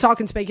 There's some talk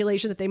and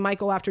speculation that they might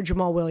go after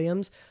Jamal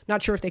Williams.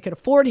 Not sure if they could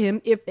afford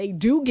him if they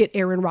do get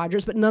Aaron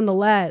Rodgers, but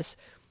nonetheless,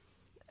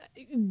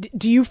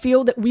 do you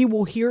feel that we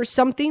will hear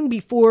something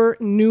before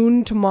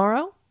noon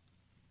tomorrow?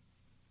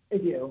 I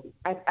do.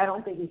 I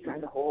don't think he's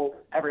trying to hold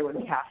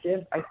everyone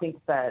captive. I think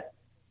that,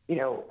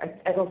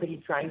 I don't think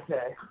he's trying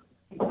to,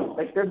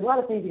 there's a lot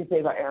of things you can say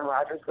about Aaron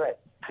Rodgers, but,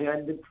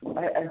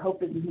 I hope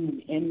this isn't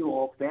an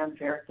annual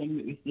fanfare thing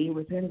that we see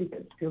with him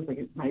because it feels like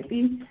it might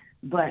be.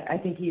 But I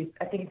think he's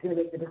going to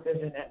make the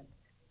decision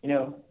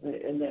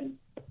and then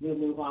we'll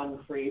move on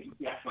with free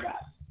agency after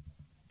that.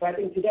 So I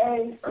think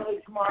today, early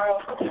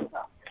tomorrow,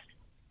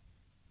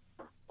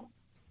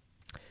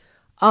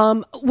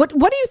 What do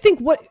you think?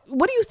 What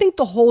do you think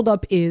the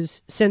holdup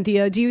is,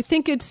 Cynthia? Do you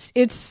think it's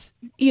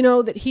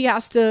that he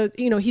has to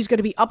he's going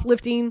to be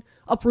uprooting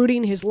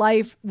his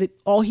life, that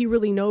all he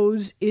really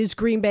knows is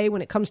Green Bay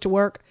when it comes to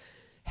work,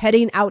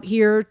 heading out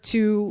here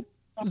to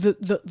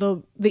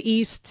the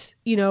East,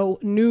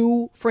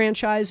 new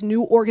franchise,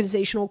 new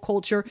organizational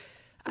culture,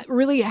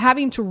 really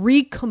having to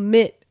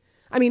recommit.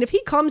 I mean, if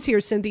he comes here,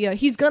 Cynthia,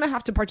 he's going to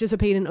have to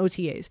participate in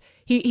OTAs.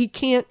 He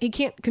can't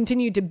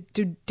continue to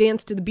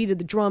dance to the beat of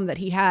the drum that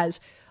he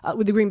has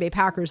with the Green Bay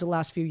Packers the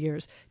last few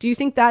years. Do you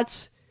think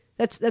that's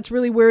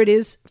really where it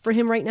is for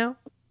him right now?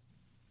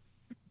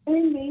 I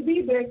mean,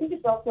 maybe, but I think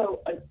it's also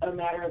a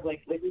matter of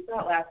like we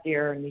saw last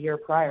year and the year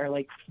prior.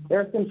 There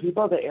are some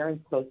people that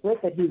Aaron's close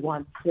with that he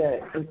wants to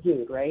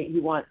include, right?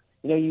 He wants,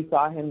 you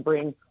saw him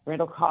bring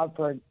Randall Cobb,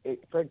 for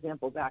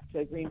example, back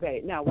to Green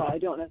Bay. Now, while I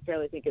don't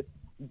necessarily think it's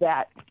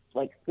that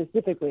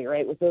specifically,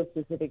 right, with those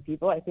specific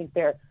people, I think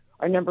there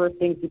are a number of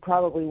things he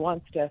probably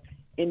wants to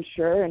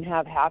ensure and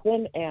have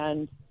happen.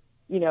 And,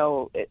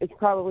 it's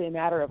probably a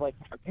matter of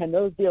can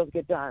those deals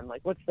get done?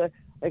 What's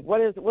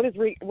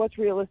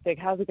realistic?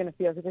 How's it going to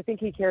feel? Because I think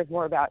he cares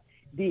more about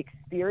the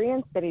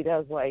experience than he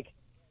does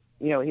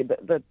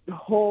the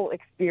whole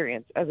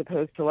experience, as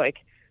opposed to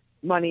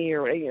money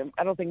or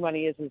I don't think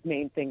money is his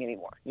main thing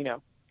anymore.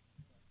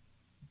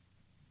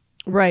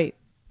 Right.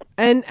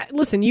 And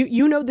listen,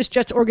 you know this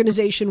Jets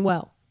organization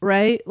well,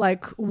 right?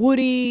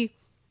 Woody,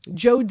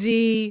 Joe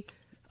D,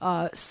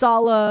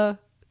 Saleh,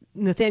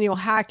 Nathaniel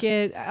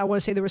Hackett. I want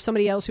to say there was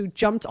somebody else who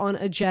jumped on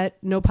a jet,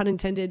 no pun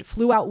intended,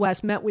 flew out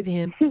west, met with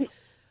him.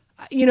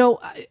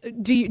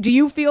 Do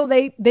you feel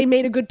they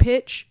made a good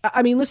pitch?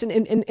 I mean, listen,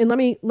 and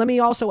let me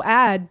also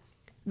add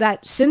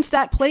that since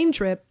that plane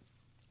trip,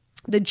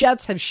 the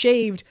Jets have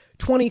shaved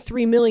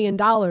 $23 million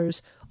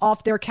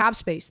off their cap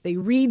space. They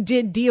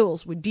redid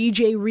deals with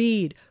DJ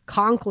Reed,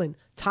 Conklin,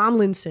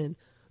 Tomlinson,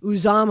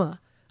 Uzama.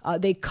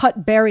 They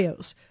cut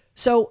Berrios.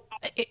 So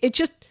it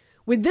just,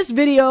 with this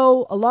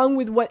video, along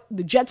with what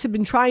the Jets have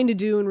been trying to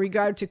do in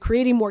regard to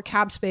creating more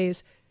cap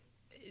space,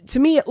 to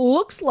me, it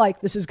looks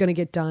like this is going to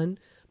get done.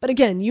 But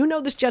again, you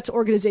know this Jets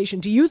organization.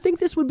 Do you think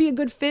this would be a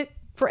good fit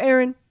for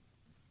Aaron?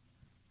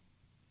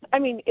 I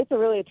mean, it's a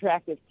really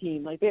attractive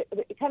team. Like, it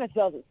kind of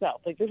sells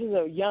itself. Like, this is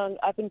a young,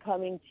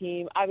 up-and-coming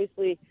team.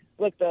 Obviously,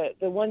 like, the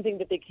one thing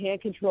that they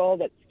can't control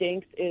that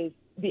stinks is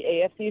the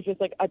AFC is just,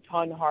 like, a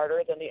ton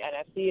harder than the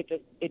NFC.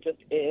 It just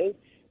is.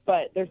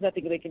 But there's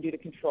nothing they can do to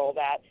control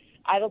that.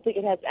 I don't think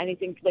it has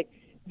anything – like,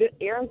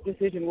 Aaron's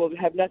decision will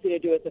have nothing to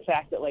do with the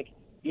fact that, like,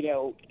 you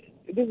know,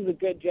 this is a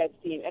good Jets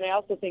team. And I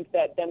also think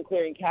that them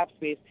clearing cap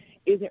space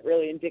isn't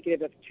really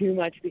indicative of too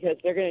much because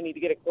they're going to need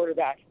to get a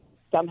quarterback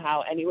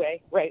somehow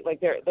anyway, right? Like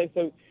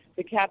so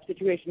the cap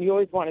situation, you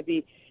always want to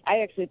be, I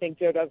actually think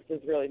Joe Douglas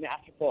is really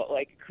masterful at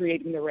like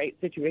creating the right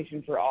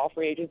situation for all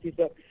free agency.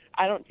 So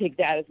I don't take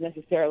that as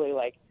necessarily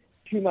like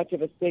too much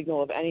of a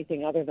signal of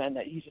anything other than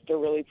that he's just a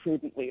really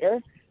prudent leader.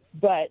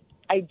 But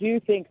I do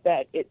think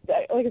that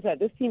like I said,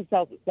 this team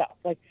sells itself.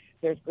 Like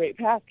there's great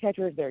pass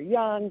catchers. They're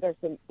young. There's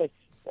some, like,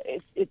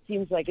 it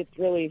seems like it's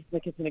really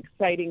like it's an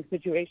exciting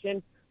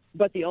situation.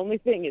 But the only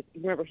thing is,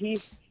 remember, he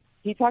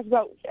talked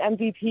about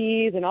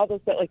MVPs and all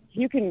those stuff. Like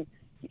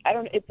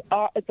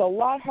it's a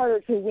lot harder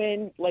to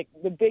win like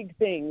the big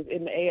things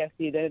in the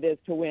AFC than it is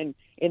to win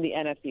in the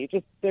NFC.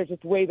 There's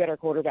just way better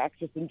quarterbacks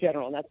just in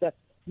general, and that's a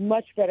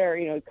much better,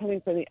 you know, coming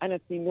from the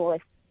NFC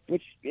North,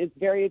 which is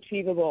very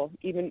achievable.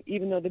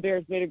 Even though the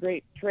Bears made a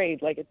great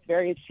trade, like it's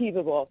very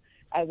achievable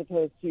as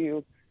opposed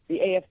to the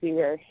AFC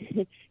where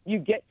you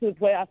get to the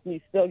playoffs and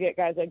you still get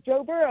guys like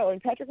Joe Burrow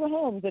and Patrick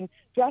Mahomes and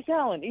Josh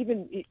Allen,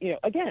 even, you know,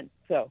 again.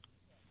 So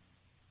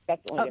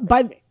that's the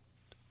only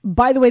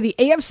By the way, the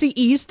AFC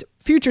East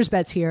futures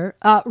bets here.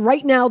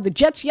 Right now, the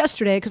Jets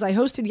yesterday, because I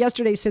hosted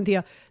yesterday,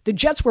 Cynthia, the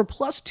Jets were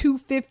plus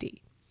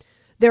 250.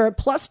 They're at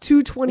plus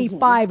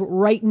 225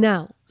 right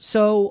now.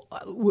 So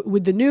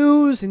with the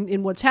news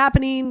and what's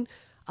happening,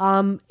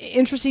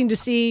 interesting to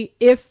see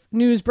if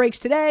news breaks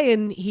today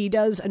and he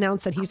does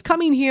announce that he's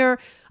coming here.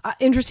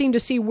 Interesting to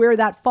see where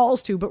that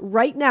falls to. But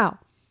right now,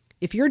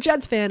 if you're a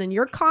Jets fan and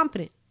you're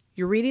confident,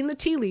 you're reading the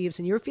tea leaves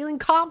and you're feeling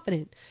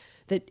confident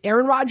that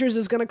Aaron Rodgers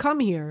is going to come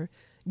here,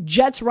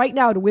 Jets right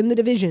now to win the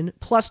division,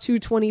 plus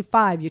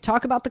 225. You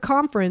talk about the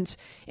conference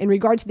in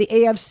regards to the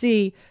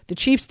AFC, the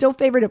Chiefs still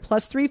favored at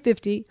plus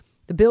 350.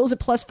 The Bills at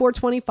plus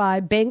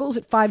 425. Bengals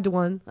at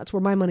 5-1. That's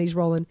where my money's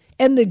rolling.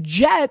 And the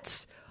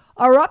Jets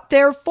are up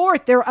there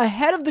fourth. They're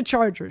ahead of the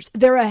Chargers.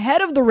 They're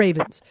ahead of the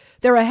Ravens.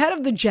 They're ahead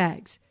of the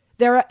Jags.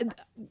 They're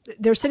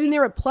sitting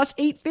there at plus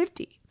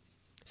 850.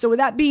 So with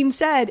that being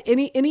said,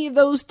 any of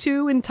those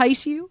two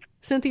entice you,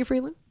 Cynthia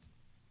Freeland?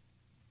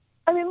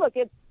 I mean, look,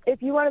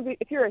 if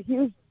you're a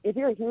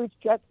huge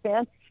Jets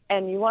fan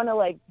and you want to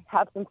like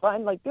have some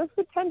fun, like just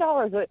for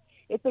 $10,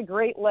 it's a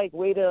great like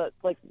way to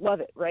like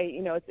love it, right?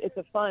 You know, it's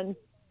a fun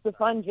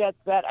Jets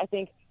bet. I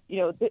think, you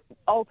know,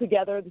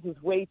 altogether this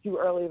is way too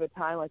early of a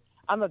time. Like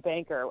I'm a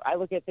banker. I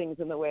look at things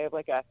in the way of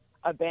like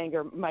a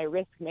banker. My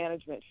risk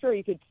management. Sure,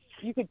 you can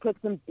put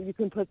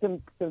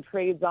some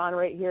trades on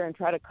right here and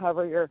try to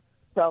cover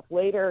yourself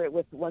later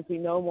once we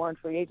know more in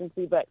free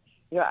agency. But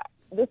you know,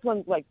 this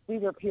one's like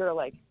these are pure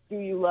like do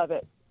you love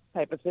it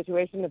type of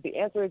situation. If the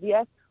answer is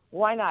yes,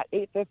 why not?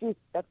 $8.50.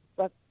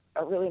 That's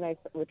a really nice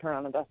return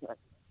on investment.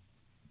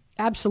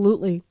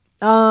 Absolutely.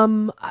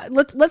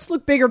 Let's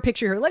look bigger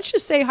picture here. Let's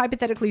just say,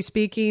 hypothetically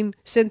speaking,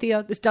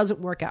 Cynthia, this doesn't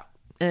work out.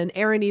 And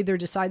Aaron either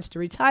decides to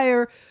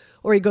retire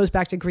or he goes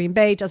back to Green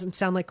Bay. It doesn't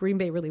sound like Green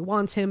Bay really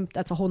wants him.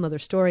 That's a whole nother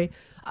story.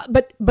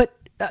 But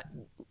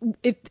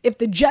if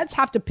the Jets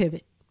have to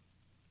pivot,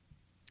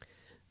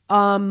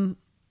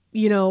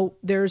 you know,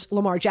 there's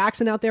Lamar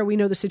Jackson out there. We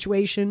know the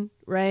situation,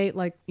 right?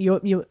 Like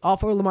you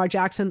offer Lamar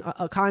Jackson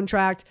a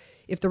contract.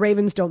 If the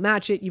Ravens don't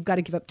match it, you've got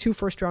to give up 2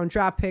 first-round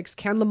draft picks.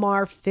 Can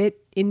Lamar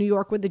fit in New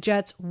York with the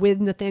Jets with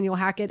Nathaniel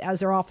Hackett as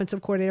their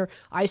offensive coordinator?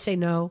 I say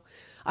no.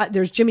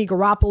 There's Jimmy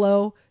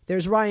Garoppolo.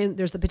 There's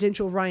the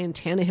potential of Ryan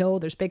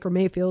Tannehill. There's Baker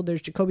Mayfield.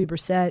 There's Jacoby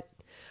Brissett.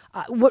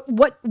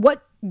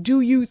 What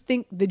do you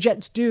think the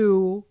Jets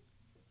do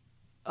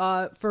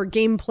for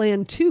game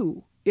plan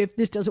 2 if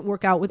this doesn't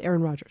work out with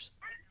Aaron Rodgers?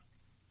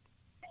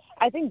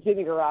 I think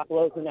Jimmy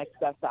Garoppolo is the next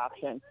best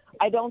option.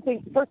 I don't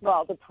think, first of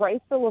all, the price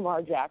for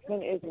Lamar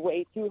Jackson is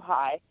way too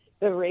high.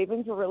 The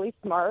Ravens were really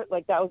smart.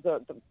 Like that was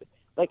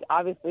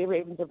obviously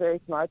Ravens are very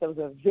smart. That was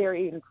a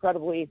very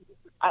incredibly,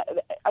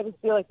 I just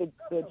feel like the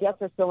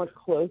Jets are so much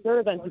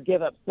closer than to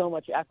give up so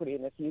much equity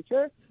in the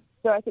future.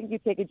 So I think you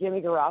take a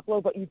Jimmy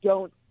Garoppolo, but you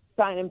don't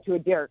sign him to a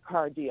Derek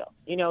Carr deal.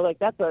 You know, like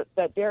that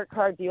Derek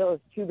Carr deal is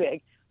too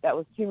big. That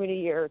was too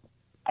many years.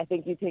 I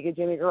think you take a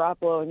Jimmy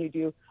Garoppolo and you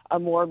do a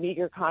more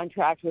meager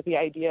contract with the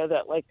idea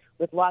that like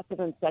with lots of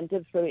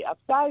incentives for the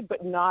upside,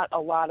 but not a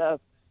lot of,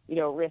 you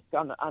know, risk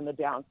on the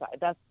downside.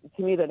 That's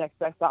to me the next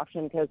best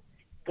option because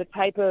the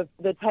type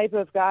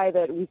of guy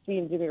that we've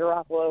seen Jimmy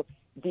Garoppolo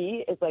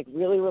be is like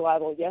really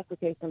reliable. Yes,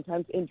 okay,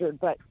 sometimes injured,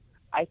 but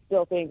I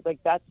still think like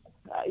that's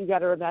you got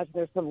to imagine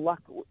there's some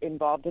luck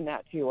involved in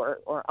that too,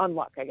 or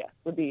unluck, I guess,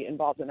 would be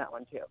involved in that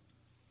one too.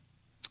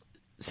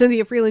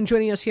 Cynthia Freeland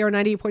joining us here on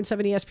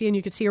 98.7 ESPN.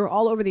 You can see her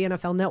all over the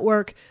NFL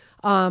Network.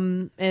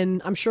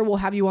 And I'm sure we'll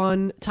have you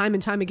on time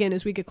and time again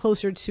as we get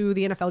closer to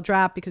the NFL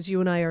draft, because you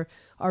and I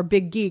are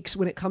big geeks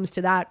when it comes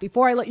to that.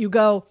 Before I let you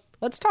go,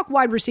 let's talk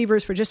wide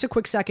receivers for just a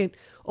quick second.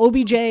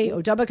 OBJ,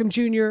 Odell Beckham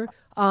Jr.,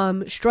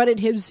 strutted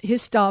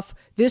his stuff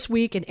this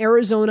week in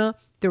Arizona.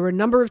 There were a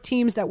number of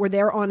teams that were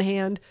there on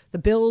hand: the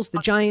Bills, the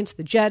Giants,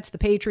 the Jets, the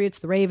Patriots,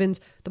 the Ravens.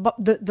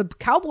 The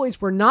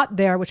Cowboys were not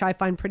there, which I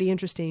find pretty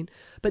interesting.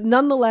 But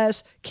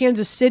nonetheless,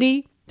 Kansas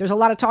City, there's a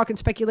lot of talk and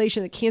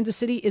speculation that Kansas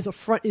City is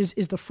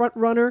the front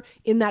runner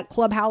in that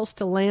clubhouse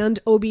to land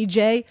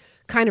OBJ,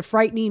 kind of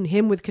frightening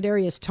him with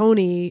Kadarius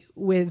Toney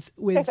with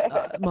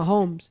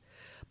Mahomes.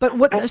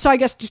 But so I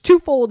guess just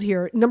twofold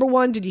here. Number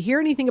one, did you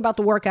hear anything about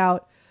the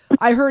workout?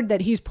 I heard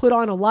that he's put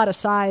on a lot of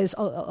size,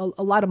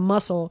 a lot of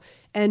muscle.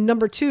 And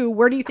number two,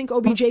 where do you think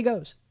OBJ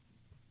goes?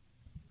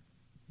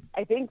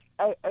 I think,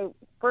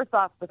 first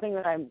off, the thing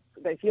that I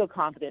feel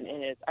confident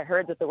in is I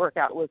heard that the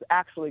workout was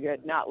actually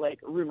good, not like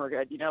rumor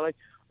good. We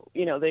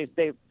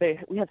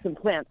have some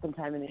plants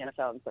sometime in the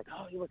NFL, and it's like,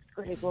 oh, he looks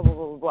great, blah, blah,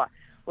 blah, blah, blah.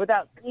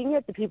 Without seeing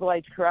it, the people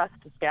I trust,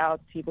 the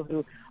scouts, people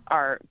who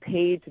are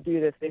paid to do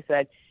this, they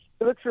said,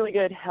 it looks really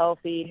good,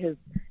 healthy.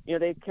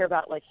 They care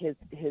about like his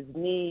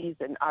knees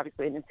and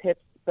obviously in his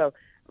hips. So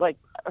like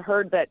I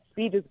heard that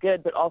speed is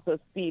good, but also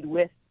speed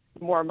with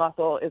more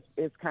muscle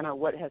is kind of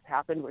what has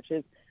happened, which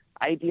is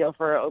ideal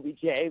for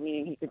OBJ,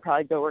 meaning he can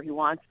probably go where he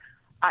wants.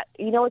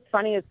 What's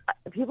funny is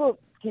people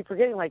keep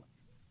forgetting, like,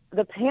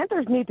 the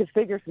Panthers need to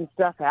figure some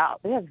stuff out.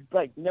 They have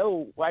like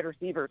no wide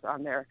receivers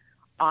on their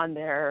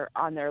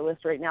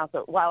list right now.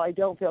 So while I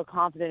don't feel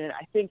confident in it,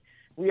 I think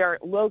we are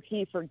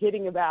low-key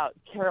forgetting about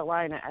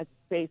Carolina as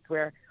a space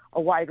where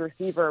a wide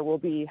receiver will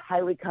be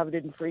highly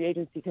coveted in free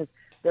agency, because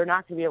they're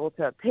not going to be able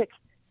to pick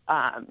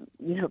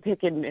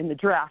in the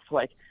draft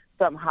like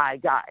some high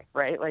guy,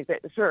 right? Like,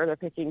 they're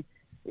picking,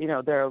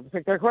 they'll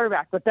pick their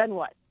quarterback, but then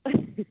what?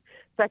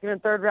 Second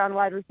and third round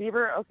wide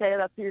receiver? Okay,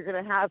 that's who you're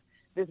going to have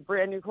this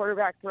brand new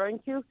quarterback throwing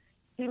to.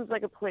 Seems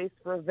like a place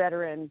for a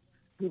veteran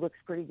who looks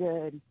pretty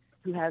good,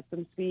 who has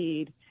some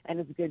speed, and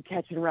is a good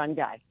catch and run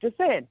guy. Just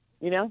saying,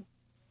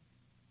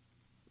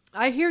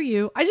 I hear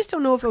you. I just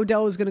don't know if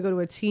Odell is going to go to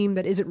a team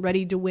that isn't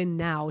ready to win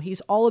now.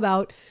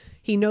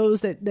 He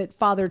knows that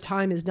Father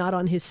Time is not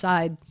on his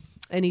side,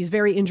 and he's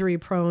very injury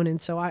prone.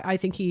 And so I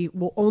think he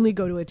will only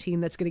go to a team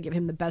that's going to give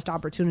him the best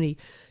opportunity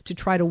to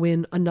try to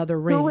win another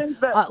ring. Who wins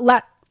the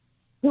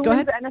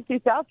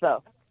NFC South,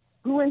 though?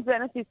 Who wins the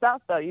NFC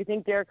South, though? You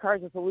think Derek Carr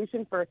is a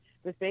solution for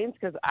the Saints?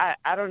 Because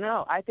I don't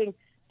know. I think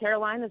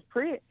Carolina's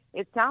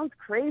it sounds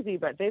crazy,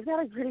 but they've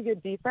got a pretty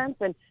good defense,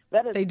 and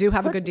they do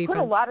have a good defense.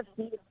 Put a lot of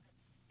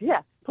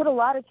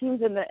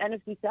teams in the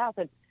NFC South,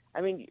 and I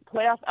mean,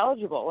 playoff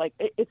eligible. Like,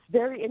 it's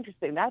very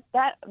interesting.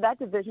 That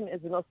division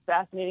is the most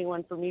fascinating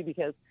one for me,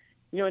 because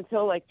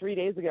until like 3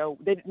 days ago,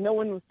 no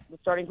one was the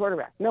starting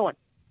quarterback. No one.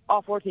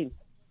 All 4 teams.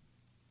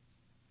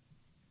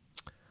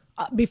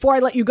 Before I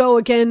let you go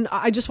again,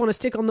 I just want to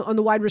stick on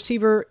the wide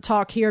receiver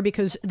talk here,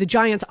 because the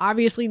Giants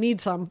obviously need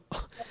some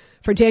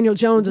for Daniel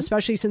Jones,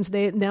 especially since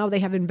they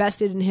have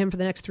invested in him for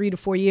the next 3 to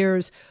 4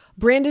 years.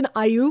 Brandon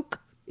Ayuk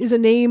is a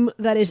name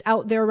that is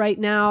out there right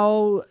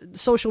now.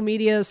 Social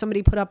media,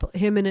 somebody put up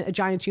him in a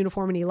Giants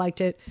uniform and he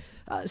liked it.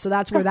 So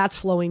that's where that's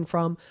flowing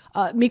from.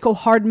 Mecole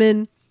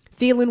Hardman.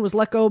 Thielen was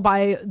let go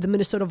by the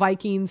Minnesota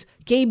Vikings.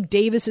 Gabe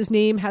Davis's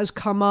name has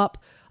come up.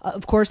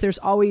 Of course, there's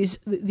always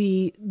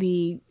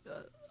the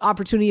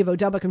opportunity of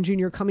Odell Beckham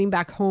Jr. coming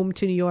back home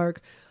to New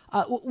York.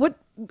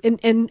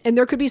 And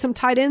there could be some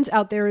tight ends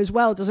out there as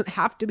well. It doesn't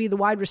have to be the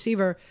wide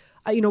receiver.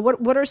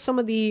 What are some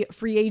of the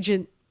free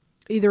agent,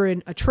 either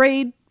in a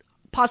trade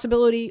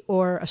possibility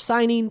or a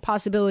signing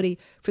possibility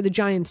for the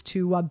Giants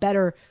to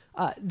better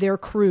their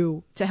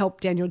crew to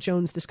help Daniel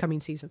Jones this coming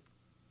season?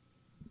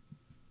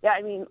 Yeah,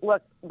 I mean,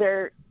 look,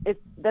 that's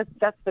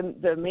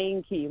the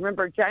main key.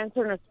 Remember, Giants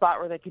are in a spot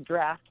where they could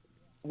draft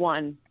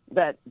one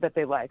that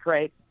they like,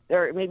 right?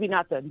 They're maybe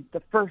not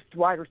the first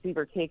wide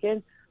receiver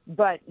taken,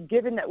 but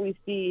given that we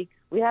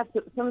have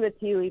some of the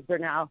tea leaves are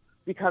now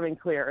becoming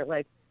clear.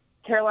 Like,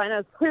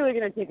 Carolina is clearly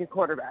going to take a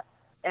quarterback.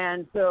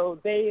 And so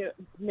they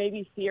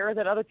maybe fear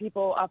that other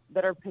people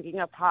that are picking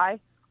up high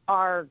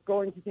are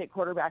going to take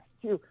quarterbacks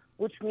too,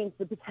 which means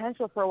the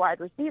potential for a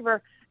wide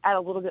receiver at a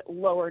little bit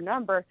lower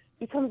number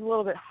becomes a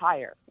little bit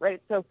higher,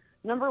 right? So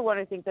number one,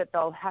 I think that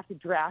they'll have to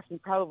draft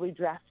and probably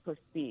draft for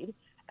speed.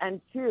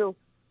 And two,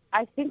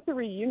 I think the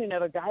reunion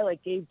of a guy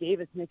like Gabe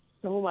Davis makes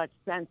so much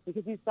sense,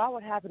 because you saw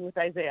what happened with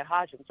Isaiah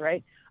Hodgins,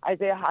 right?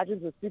 Isaiah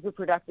Hodgins was super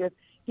productive.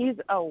 He's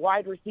a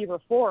wide receiver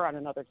 4 on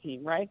another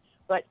team, right?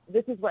 But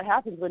this is what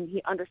happens when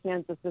he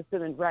understands the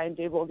system and Brian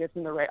Daboll gives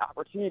him the right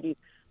opportunities.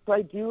 So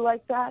I do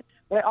like that.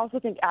 But I also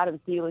think Adam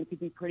Thielen could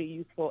be pretty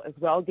useful as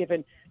well,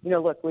 given,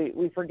 look,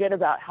 we forget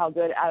about how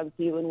good Adam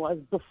Thielen was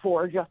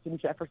before Justin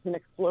Jefferson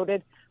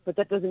exploded, but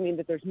that doesn't mean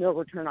that there's no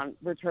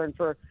return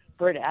for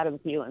an Adam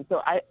Thielen.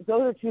 So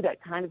those are two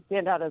that kind of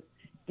stand out as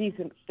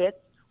decent fits.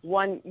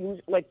 One,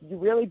 you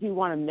really do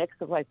want a mix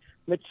of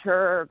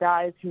mature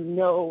guys who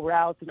know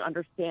routes and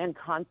understand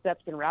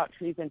concepts and route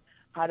trees and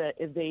how to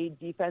evade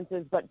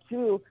defenses. But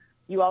two,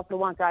 you also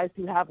want guys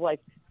who have like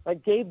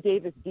Gabe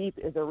Davis deep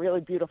is a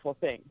really beautiful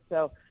thing.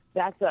 So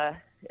that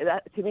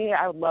to me,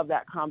 I would love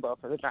that combo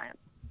for the Giants.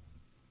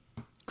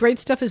 Great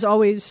stuff as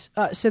always,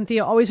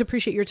 Cynthia. Always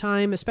appreciate your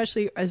time,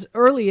 especially as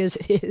early as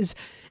it is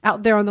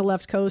out there on the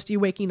left coast. You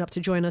waking up to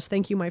join us.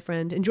 Thank you, my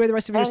friend. Enjoy the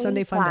rest of your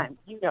Sunday fun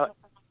day.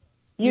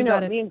 You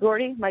know, me and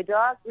Gordy, my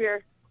dog,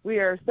 we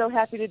are so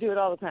happy to do it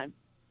all the time.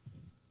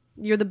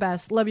 You're the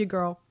best. Love you,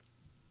 girl.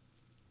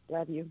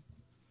 Love you.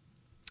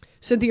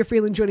 Cynthia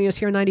Freeland joining us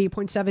here on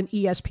 98.7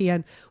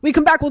 ESPN. We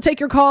come back, we'll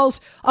take your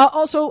calls.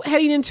 Also,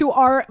 heading into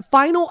our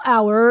final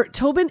hour,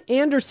 Tobin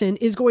Anderson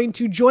is going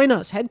to join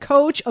us, head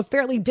coach of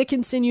Fairleigh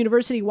Dickinson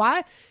University.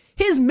 Why?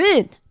 His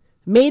men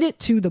made it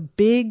to the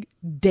big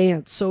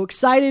dance. So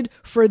excited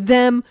for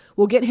them.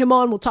 We'll get him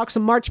on. We'll talk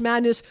some March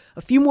Madness.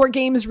 A few more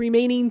games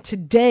remaining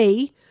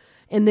today.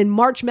 And then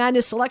March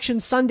Madness Selection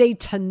Sunday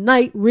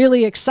tonight.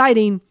 Really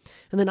exciting.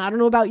 And then I don't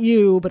know about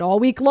you, but all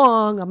week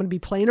long, I'm going to be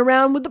playing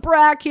around with the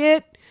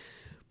bracket,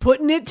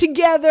 putting it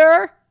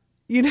together,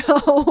 and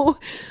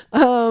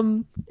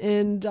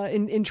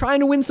trying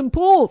to win some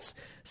pools.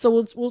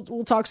 So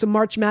we'll talk some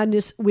March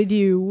Madness with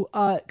you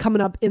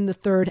coming up in the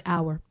third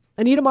hour.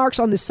 Anita Marks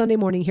on this Sunday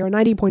morning here on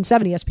 90.7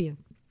 ESPN.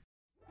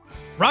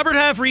 Robert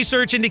Half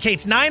research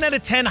indicates 9 out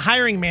of 10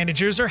 hiring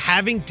managers are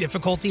having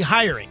difficulty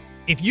hiring.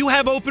 If you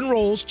have open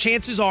roles,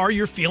 chances are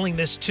you're feeling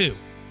this too.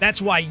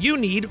 That's why you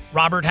need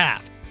Robert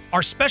Half.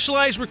 Our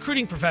specialized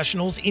recruiting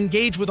professionals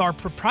engage with our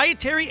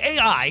proprietary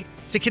AI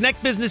to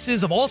connect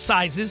businesses of all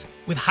sizes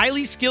with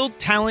highly skilled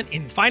talent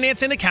in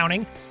finance and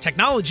accounting,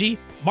 technology,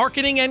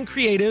 marketing and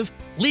creative,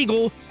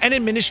 legal, and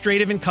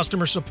administrative and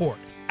customer support.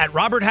 At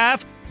Robert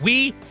Half,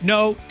 we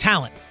know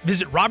talent.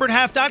 Visit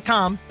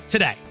roberthalf.com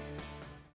today.